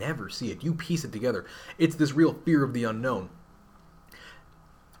 you never see it. You piece it together. It's this real fear of the unknown.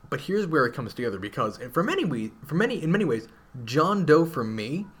 But here's where it comes together, because in many ways, John Doe for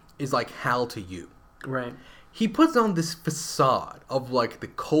me is like Hal to you. Right. He puts on this facade of like the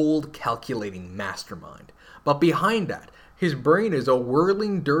cold, calculating mastermind. But behind that, his brain is a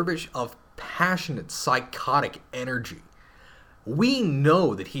whirling dervish of passionate, psychotic energy. We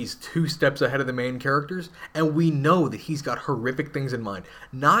know that he's 2 steps ahead of the main characters, and we know that he's got horrific things in mind.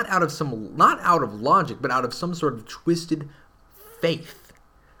 Not out of logic, but out of some sort of twisted faith.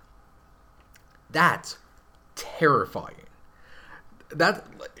 That's terrifying. That's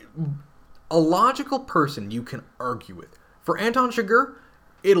a logical person you can argue with. For Anton Chigurh,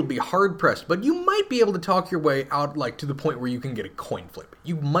 it'll be hard pressed, but you might be able to talk your way out, like, to the point where you can get a coin flip.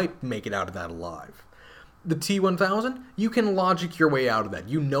 You might make it out of that alive. The T-1000, you can logic your way out of that.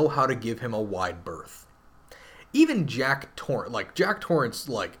 You know how to give him a wide berth. Even Jack Torrance,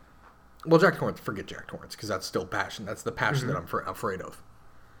 forget Jack Torrance, because that's still passion. That's the passion that I'm afraid of.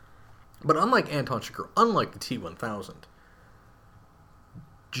 But unlike Anton Chigurh, unlike the T-1000,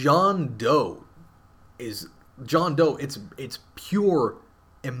 John Doe, it's pure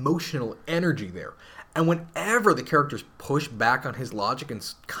emotional energy there. And whenever the characters push back on his logic and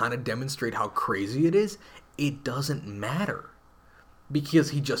kind of demonstrate how crazy it is, it doesn't matter.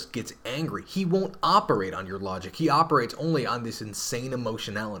 Because he just gets angry. He won't operate on your logic. He operates only on this insane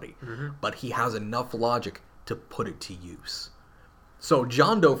emotionality. But he has enough logic to put it to use. So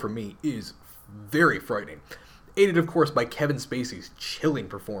John Doe for me is very frightening. Aided, of course, by Kevin Spacey's chilling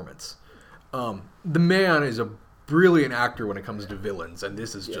performance. The man is a brilliant actor when it comes to villains, and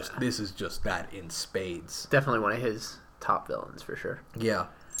this is just that in spades. Definitely one of his top villains, for sure. Yeah.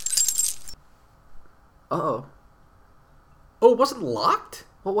 Uh-oh. Oh, it wasn't locked?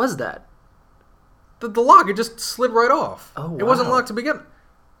 What was that? The lock, it just slid right off. Oh, It wasn't wow. locked to begin.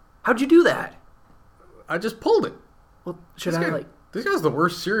 How'd you do that? I just pulled it. Well, should I, like... This guy's the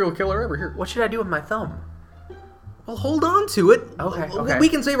worst serial killer ever. Here. What should I do with my thumb? Well, hold on to it. Okay. We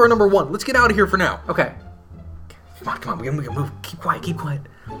can save our number one. Let's get out of here for now. Okay. Come on. We can move. Keep quiet.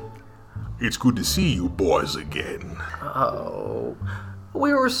 It's good to see you boys again. Oh.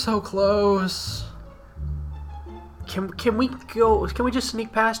 We were so close. Can we go... Can we just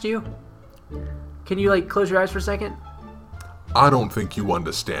sneak past you? Can you, like, close your eyes for a second? I don't think you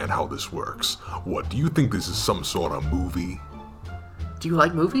understand how this works. What, do you think this is some sort of movie? Do you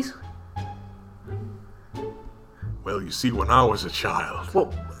like movies? Well, you see, when I was a child...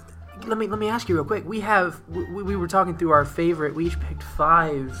 Well, let me ask you real quick. We were talking through our favorite... We each picked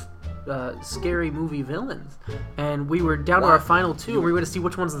 5 scary movie villains. And we were down to our final 2, and we were going to see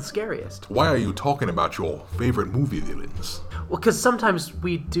which one's the scariest. Why are you talking about your favorite movie villains? Well, because sometimes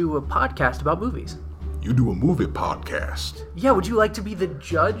we do a podcast about movies. You do a movie podcast. Yeah, would you like to be the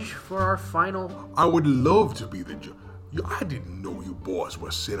judge for our final... I would love to be the judge. I didn't know you boys were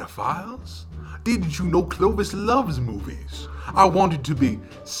cinephiles. Didn't you know Clovis loves movies? I wanted to be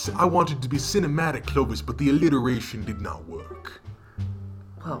cinematic Clovis, but the alliteration did not work.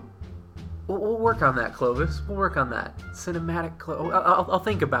 Well, we'll work on that, Clovis. We'll work on that. Cinematic Clovis. I'll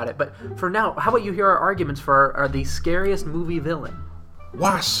think about it. But for now, how about you hear our arguments for our the scariest movie villain?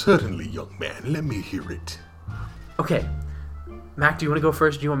 Why, certainly, young man. Let me hear it. Okay. Mac, do you want to go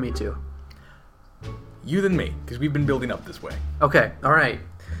first? Do you want me to? You then me, because we've been building up this way. Okay, alright.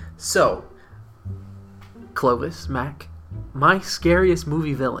 So, Clovis, Mac, my scariest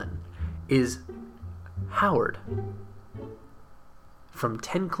movie villain is Howard from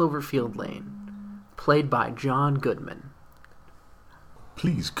 10 Cloverfield Lane, played by John Goodman.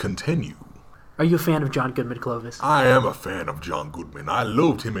 Please continue. Are you a fan of John Goodman, Clovis? I am a fan of John Goodman. I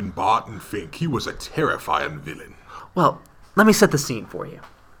loved him in Barton Fink. He was a terrifying villain. Well, let me set the scene for you.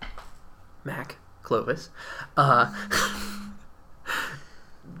 Mac, Clovis.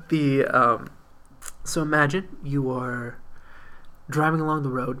 So imagine you are driving along the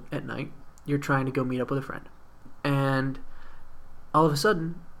road at night. You're trying to go meet up with a friend. And all of a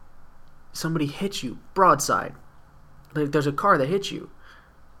sudden, somebody hits you broadside. Like, there's a car that hits you.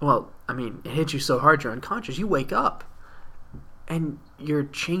 Well, I mean, it hits you so hard you're unconscious. You wake up, and you're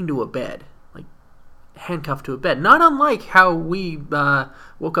chained to a bed. Like, handcuffed to a bed. Not unlike how we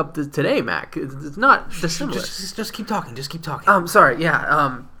woke up today, Mac. It's not dissimilar. Just keep talking. Just keep talking. Sorry,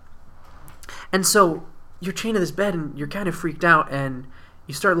 yeah. And so you're chained to this bed, and you're kind of freaked out, and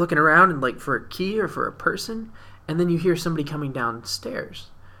you start looking around and like for a key or for a person, and then you hear somebody coming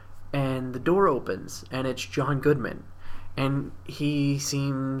downstairs, and the door opens, and it's John Goodman, and he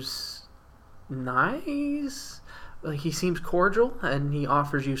seems nice. Like, he seems cordial, and he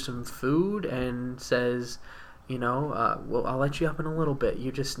offers you some food and says, well, I'll let you up in a little bit.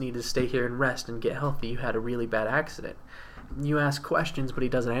 You just need to stay here and rest and get healthy. You had a really bad accident. You ask questions, but he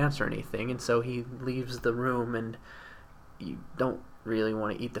doesn't answer anything, and so he leaves the room, and you don't really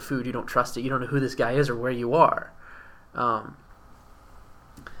want to eat the food. You don't trust it. You don't know who this guy is or where you are.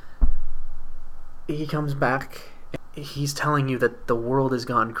 He comes back. He's telling you that the world has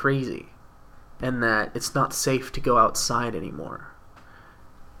gone crazy and that it's not safe to go outside anymore.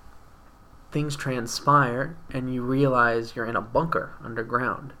 Things transpire, and you realize you're in a bunker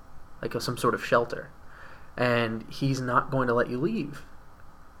underground, like some sort of shelter. And he's not going to let you leave.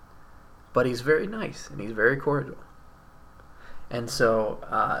 But he's very nice, and he's very cordial. And so...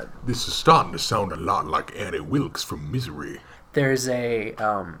 this is starting to sound a lot like Annie Wilkes from Misery. There's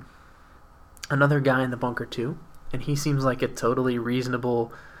another guy in the bunker, too. And he seems like a totally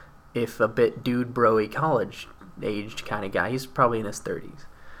reasonable, if a bit dude bro-y, college-aged kind of guy. He's probably in his 30s.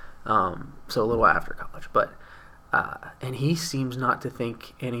 So a little after college. But... and he seems not to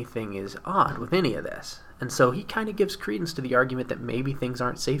think anything is odd with any of this. And so he kind of gives credence to the argument that maybe things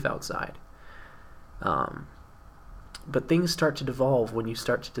aren't safe outside. But things start to devolve when he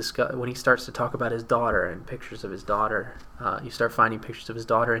starts to talk about his daughter and pictures of his daughter. You start finding pictures of his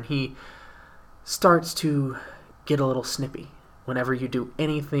daughter, and he starts to get a little snippy whenever you do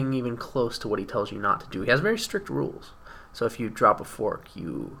anything even close to what he tells you not to do. He has very strict rules. So if you drop a fork,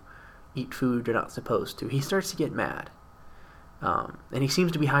 you eat food you're not supposed to. He starts to get mad. And he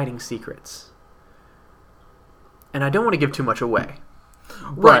seems to be hiding secrets. And I don't want to give too much away.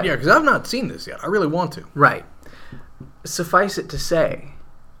 Right, yeah, because I've not seen this yet. I really want to. Right. Suffice it to say,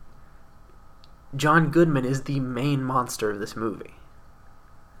 John Goodman is the main monster of this movie.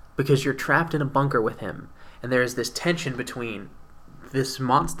 Because you're trapped in a bunker with him, and there's this tension between this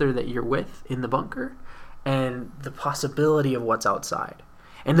monster that you're with in the bunker and the possibility of what's outside.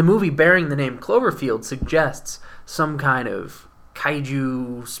 And the movie bearing the name Cloverfield suggests some kind of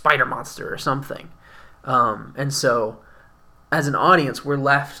kaiju spider monster or something. And so, as an audience, we're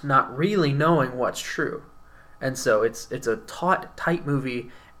left not really knowing what's true. And so it's a taut, tight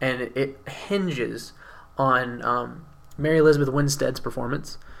movie, and it hinges on Mary Elizabeth Winstead's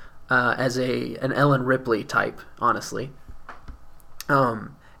performance as an Ellen Ripley type, honestly.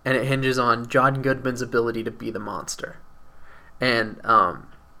 And it hinges on John Goodman's ability to be the monster. And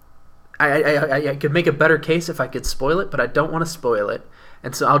I could make a better case if I could spoil it, but I don't want to spoil it.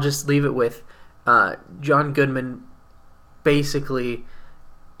 And so I'll just leave it with John Goodman basically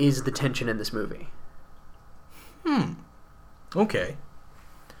is the tension in this movie. Okay.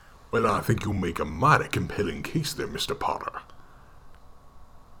 Well, I think you'll make a mighty compelling case there, Mr. Potter.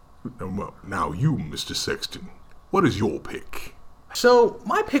 Now you, Mr. Sexton, what is your pick? So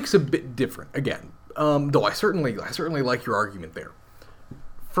my pick's a bit different again, though I certainly like your argument there.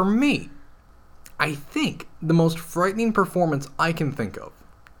 For me, I think the most frightening performance I can think of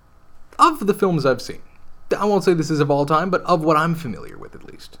the films I've seen, I won't say this is of all time, but of what I'm familiar with at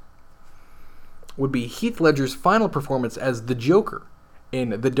least, would be Heath Ledger's final performance as the Joker in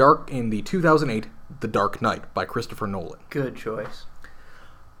the 2008 The Dark Knight by Christopher Nolan. Good choice.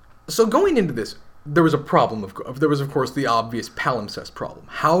 So going into this, there was a problem. There was, of course, the obvious palimpsest problem.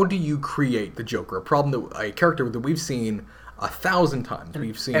 How do you create the Joker? A character that we've seen 1,000 times.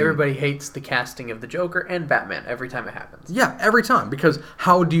 We've seen everybody hates the casting of the Joker and Batman every time it happens. Yeah, every time. Because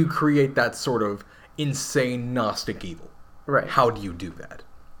how do you create that sort of insane Gnostic evil? Right. How do you do that?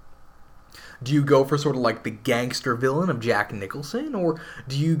 Do you go for sort of like the gangster villain of Jack Nicholson, or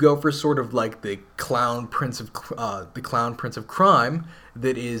do you go for sort of like the clown prince of crime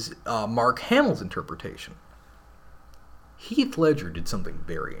that is Mark Hamill's interpretation? Heath Ledger did something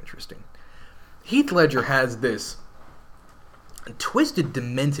very interesting. Heath Ledger has this twisted,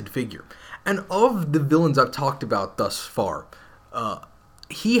 demented figure, and of the villains I've talked about thus far,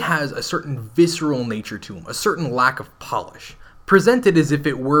 he has a certain visceral nature to him, a certain lack of polish, presented as if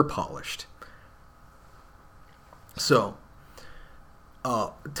it were polished. So,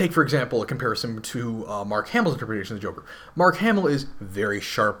 take, for example, a comparison to Mark Hamill's interpretation of the Joker. Mark Hamill is very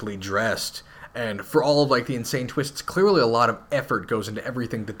sharply dressed, and for all of like the insane twists, clearly a lot of effort goes into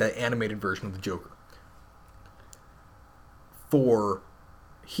everything that animated version of the Joker. For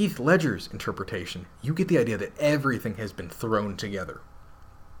Heath Ledger's interpretation, you get the idea that everything has been thrown together.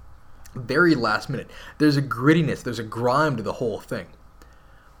 Very last minute. There's a grittiness, there's a grime to the whole thing.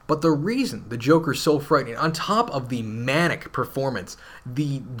 But the reason the Joker's so frightening, on top of the manic performance,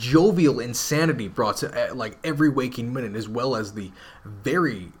 the jovial insanity brought to like every waking minute, as well as the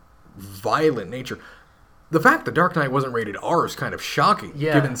very violent nature. The fact that Dark Knight wasn't rated R is kind of shocking,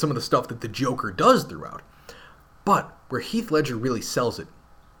 given some of the stuff that the Joker does throughout. But where Heath Ledger really sells it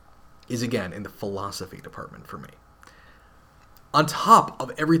is, again, in the philosophy department for me. On top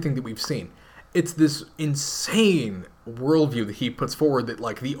of everything that we've seen, it's this insane worldview that he puts forward that,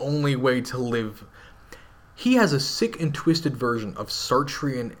 like, the only way to live... He has a sick and twisted version of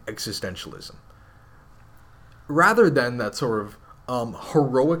Sartrean existentialism. Rather than that sort of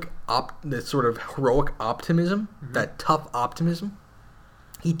heroic optimism, that tough optimism,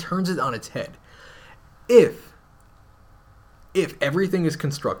 he turns it on its head. If everything is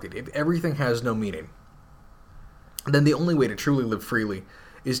constructed, if everything has no meaning, then the only way to truly live freely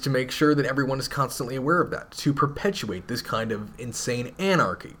is to make sure that everyone is constantly aware of that, to perpetuate this kind of insane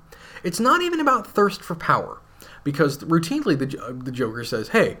anarchy. It's not even about thirst for power, because routinely the Joker says,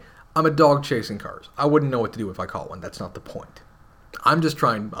 hey, I'm a dog chasing cars. I wouldn't know what to do if I caught one. That's not the point. I'm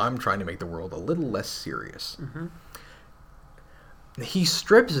trying to make the world a little less serious. Mm-hmm. He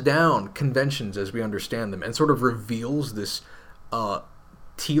strips down conventions as we understand them and sort of reveals this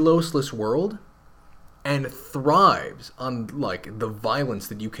telosless world and thrives on like the violence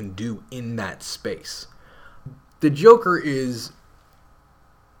that you can do in that space. The Joker is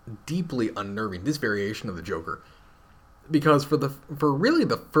deeply unnerving, this variation of the Joker, because for really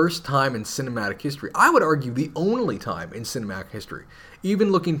the first time in cinematic history, I would argue the only time in cinematic history,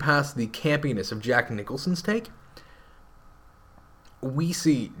 even looking past the campiness of Jack Nicholson's take, we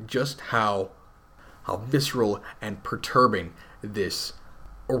see just how visceral and perturbing this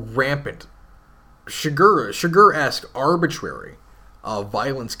rampant, Chigurh-esque arbitrary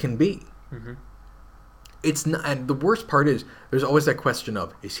violence can be. Mm-hmm. It's not, and the worst part is, there's always that question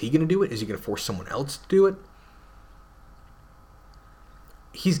of, is he going to do it? Is he going to force someone else to do it?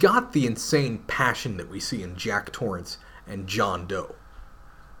 He's got the insane passion that we see in Jack Torrance and John Doe.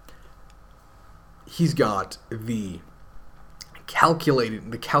 He's got the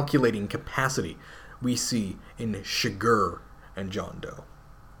calculating capacity we see in Chigurh and John Doe.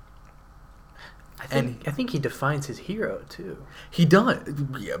 I think he defines his hero too. He does.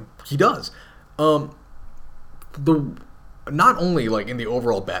 Yeah, he does. not only like in the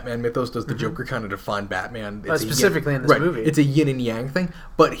overall Batman mythos does the Joker kind of define Batman. It's specifically in this movie. It's a yin and yang thing.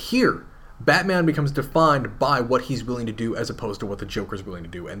 But here, Batman becomes defined by what he's willing to do as opposed to what the Joker's willing to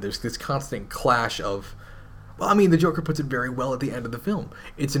do. And there's this constant clash of... Well, I mean, the Joker puts it very well at the end of the film.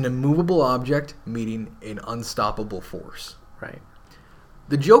 It's an immovable object meeting an unstoppable force. Right.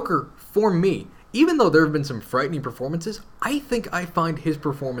 The Joker, for me, even though there have been some frightening performances, I think I find his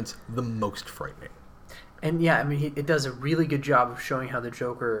performance the most frightening. And yeah, I mean, it does a really good job of showing how the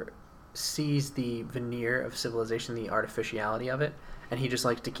Joker sees the veneer of civilization, the artificiality of it, and he just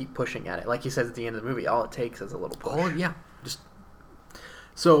likes to keep pushing at it. Like he says at the end of the movie, all it takes is a little push. Oh, yeah.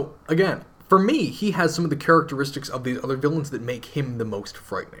 So, again, for me, he has some of the characteristics of these other villains that make him the most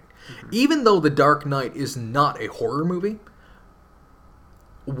frightening. Mm-hmm. Even though The Dark Knight is not a horror movie,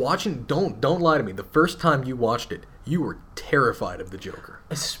 don't lie to me, the first time you watched it, you were terrified of the Joker.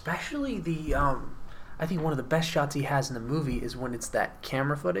 Especially the, I think one of the best shots he has in the movie is when it's that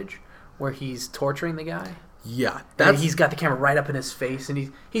camera footage where he's torturing the guy. Yeah, he's got the camera right up in his face,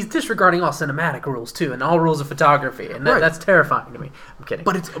 and he's disregarding all cinematic rules too, and all rules of photography, and that's terrifying to me. I'm kidding,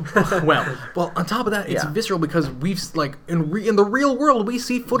 but it's well. On top of that, it's visceral because we've like in the real world we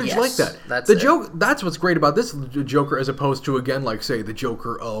see footage like that. That's what's great about this Joker, as opposed to again, like say the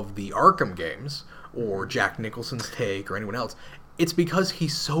Joker of the Arkham games or Jack Nicholson's take or anyone else. It's because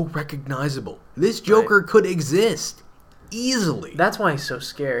he's so recognizable. This Joker could exist easily. That's why he's so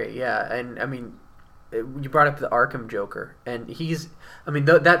scary. Yeah, and I mean. You brought up the Arkham Joker, and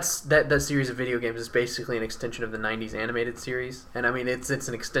that series of video games is basically an extension of the '90s animated series, and I mean it's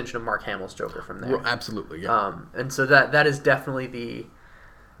an extension of Mark Hamill's Joker from there. Well, absolutely, yeah. And so that is definitely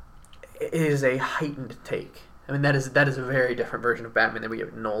it is a heightened take. I mean that is a very different version of Batman than we get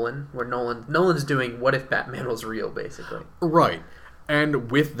with Nolan, where Nolan's doing what if Batman was real, basically. Right, and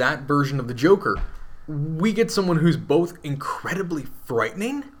with that version of the Joker, we get someone who's both incredibly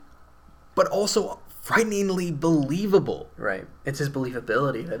frightening, but also frighteningly believable. Right. It's his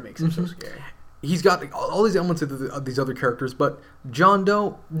believability that makes him so scary. He's got all these elements of these other characters, but John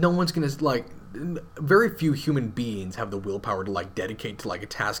Doe, no one's going to, like... Very few human beings have the willpower to, like, dedicate to, like, a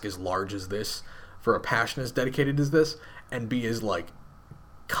task as large as this, for a passion as dedicated as this, and be as, like,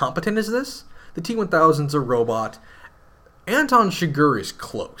 competent as this. The T-1000's a robot. Anton Chigurh is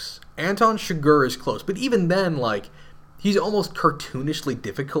close. But even then, like, he's almost cartoonishly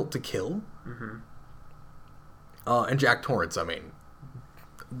difficult to kill. Mm-hmm. And Jack Torrance, I mean,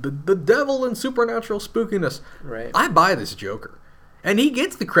 the devil and supernatural spookiness. Right. I buy this Joker, and he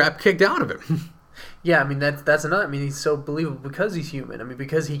gets the crap kicked out of him. Yeah, I mean that's another. I mean he's so believable because he's human. I mean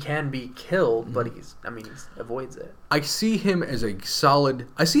because he can be killed, but he avoids it. I see him as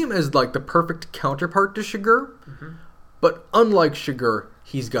like the perfect counterpart to Chigurh, but unlike Chigurh,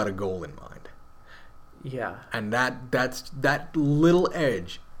 he's got a goal in mind. Yeah, and that little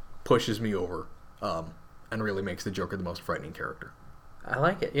edge pushes me over. And really makes the Joker the most frightening character. I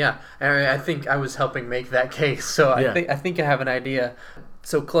like it, yeah. I think I was helping make that case, so I think I have an idea.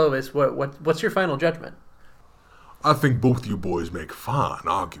 So Clovis, what's your final judgment? I think both you boys make fine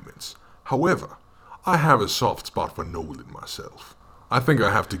arguments. However, I have a soft spot for Nolan myself. I think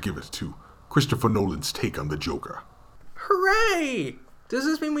I have to give it to Christopher Nolan's take on the Joker. Hooray! Does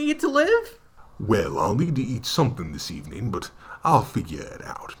this mean we get to live? Well, I'll need to eat something this evening, but I'll figure it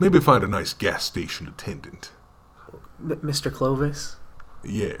out. Maybe find a nice gas station attendant. Mr. Clovis?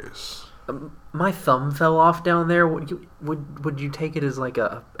 Yes. My thumb fell off down there. Would you take it as like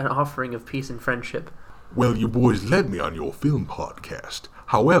an offering of peace and friendship? Well, you boys led me on your film podcast.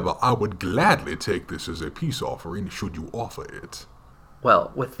 However, I would gladly take this as a peace offering should you offer it.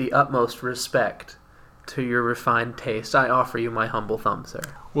 Well, with the utmost respect to your refined taste, I offer you my humble thumb, sir.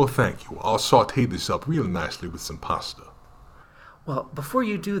 Well, thank you. I'll saute this up real nicely with some pasta. Well, before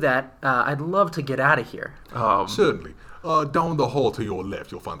you do that, I'd love to get out of here. Certainly. Down the hall to your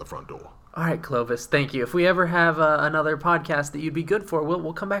left, you'll find the front door. All right, Clovis, thank you. If we ever have another podcast that you'd be good for,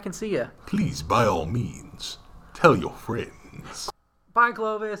 we'll come back and see you. Please, by all means, tell your friends. Bye,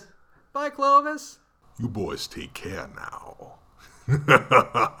 Clovis. Bye, Clovis. You boys take care now.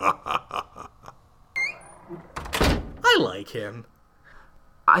 I like him.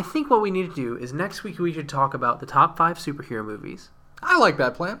 I think what we need to do is next week we should talk about the top 5 superhero movies. I like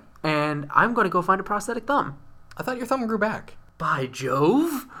that plan. And I'm going to go find a prosthetic thumb. I thought your thumb grew back. By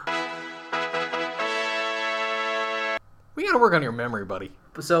Jove. We gotta work on your memory, buddy.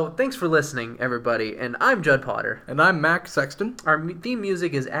 So, thanks for listening, everybody. And I'm Judd Potter. And I'm Mac Sexton. Our theme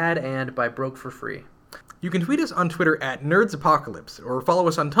music is Ad and by Broke for Free. You can tweet us on Twitter at NerdsApocalypse, or follow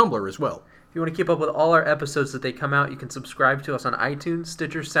us on Tumblr as well. If you want to keep up with all our episodes that they come out, you can subscribe to us on iTunes,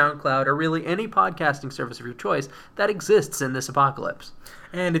 Stitcher, SoundCloud, or really any podcasting service of your choice that exists in this apocalypse.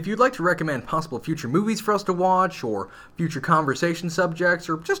 And if you'd like to recommend possible future movies for us to watch, or future conversation subjects,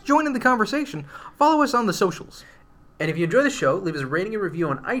 or just join in the conversation, follow us on the socials. And if you enjoy the show, leave us a rating and review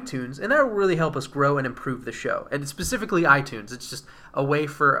on iTunes, and that will really help us grow and improve the show. And specifically iTunes. It's just a way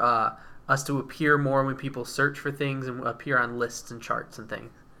for us to appear more when people search for things and appear on lists and charts and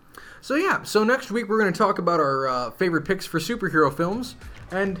things. So next week we're going to talk about our favorite picks for superhero films,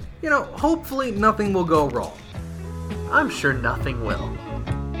 and, hopefully nothing will go wrong. I'm sure nothing will.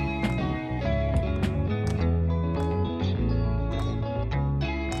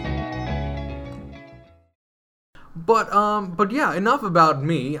 But yeah, enough about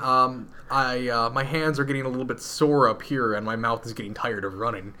me. My hands are getting a little bit sore up here, and my mouth is getting tired of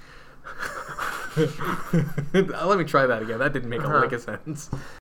running. Let me try that again. That didn't make a lick of sense.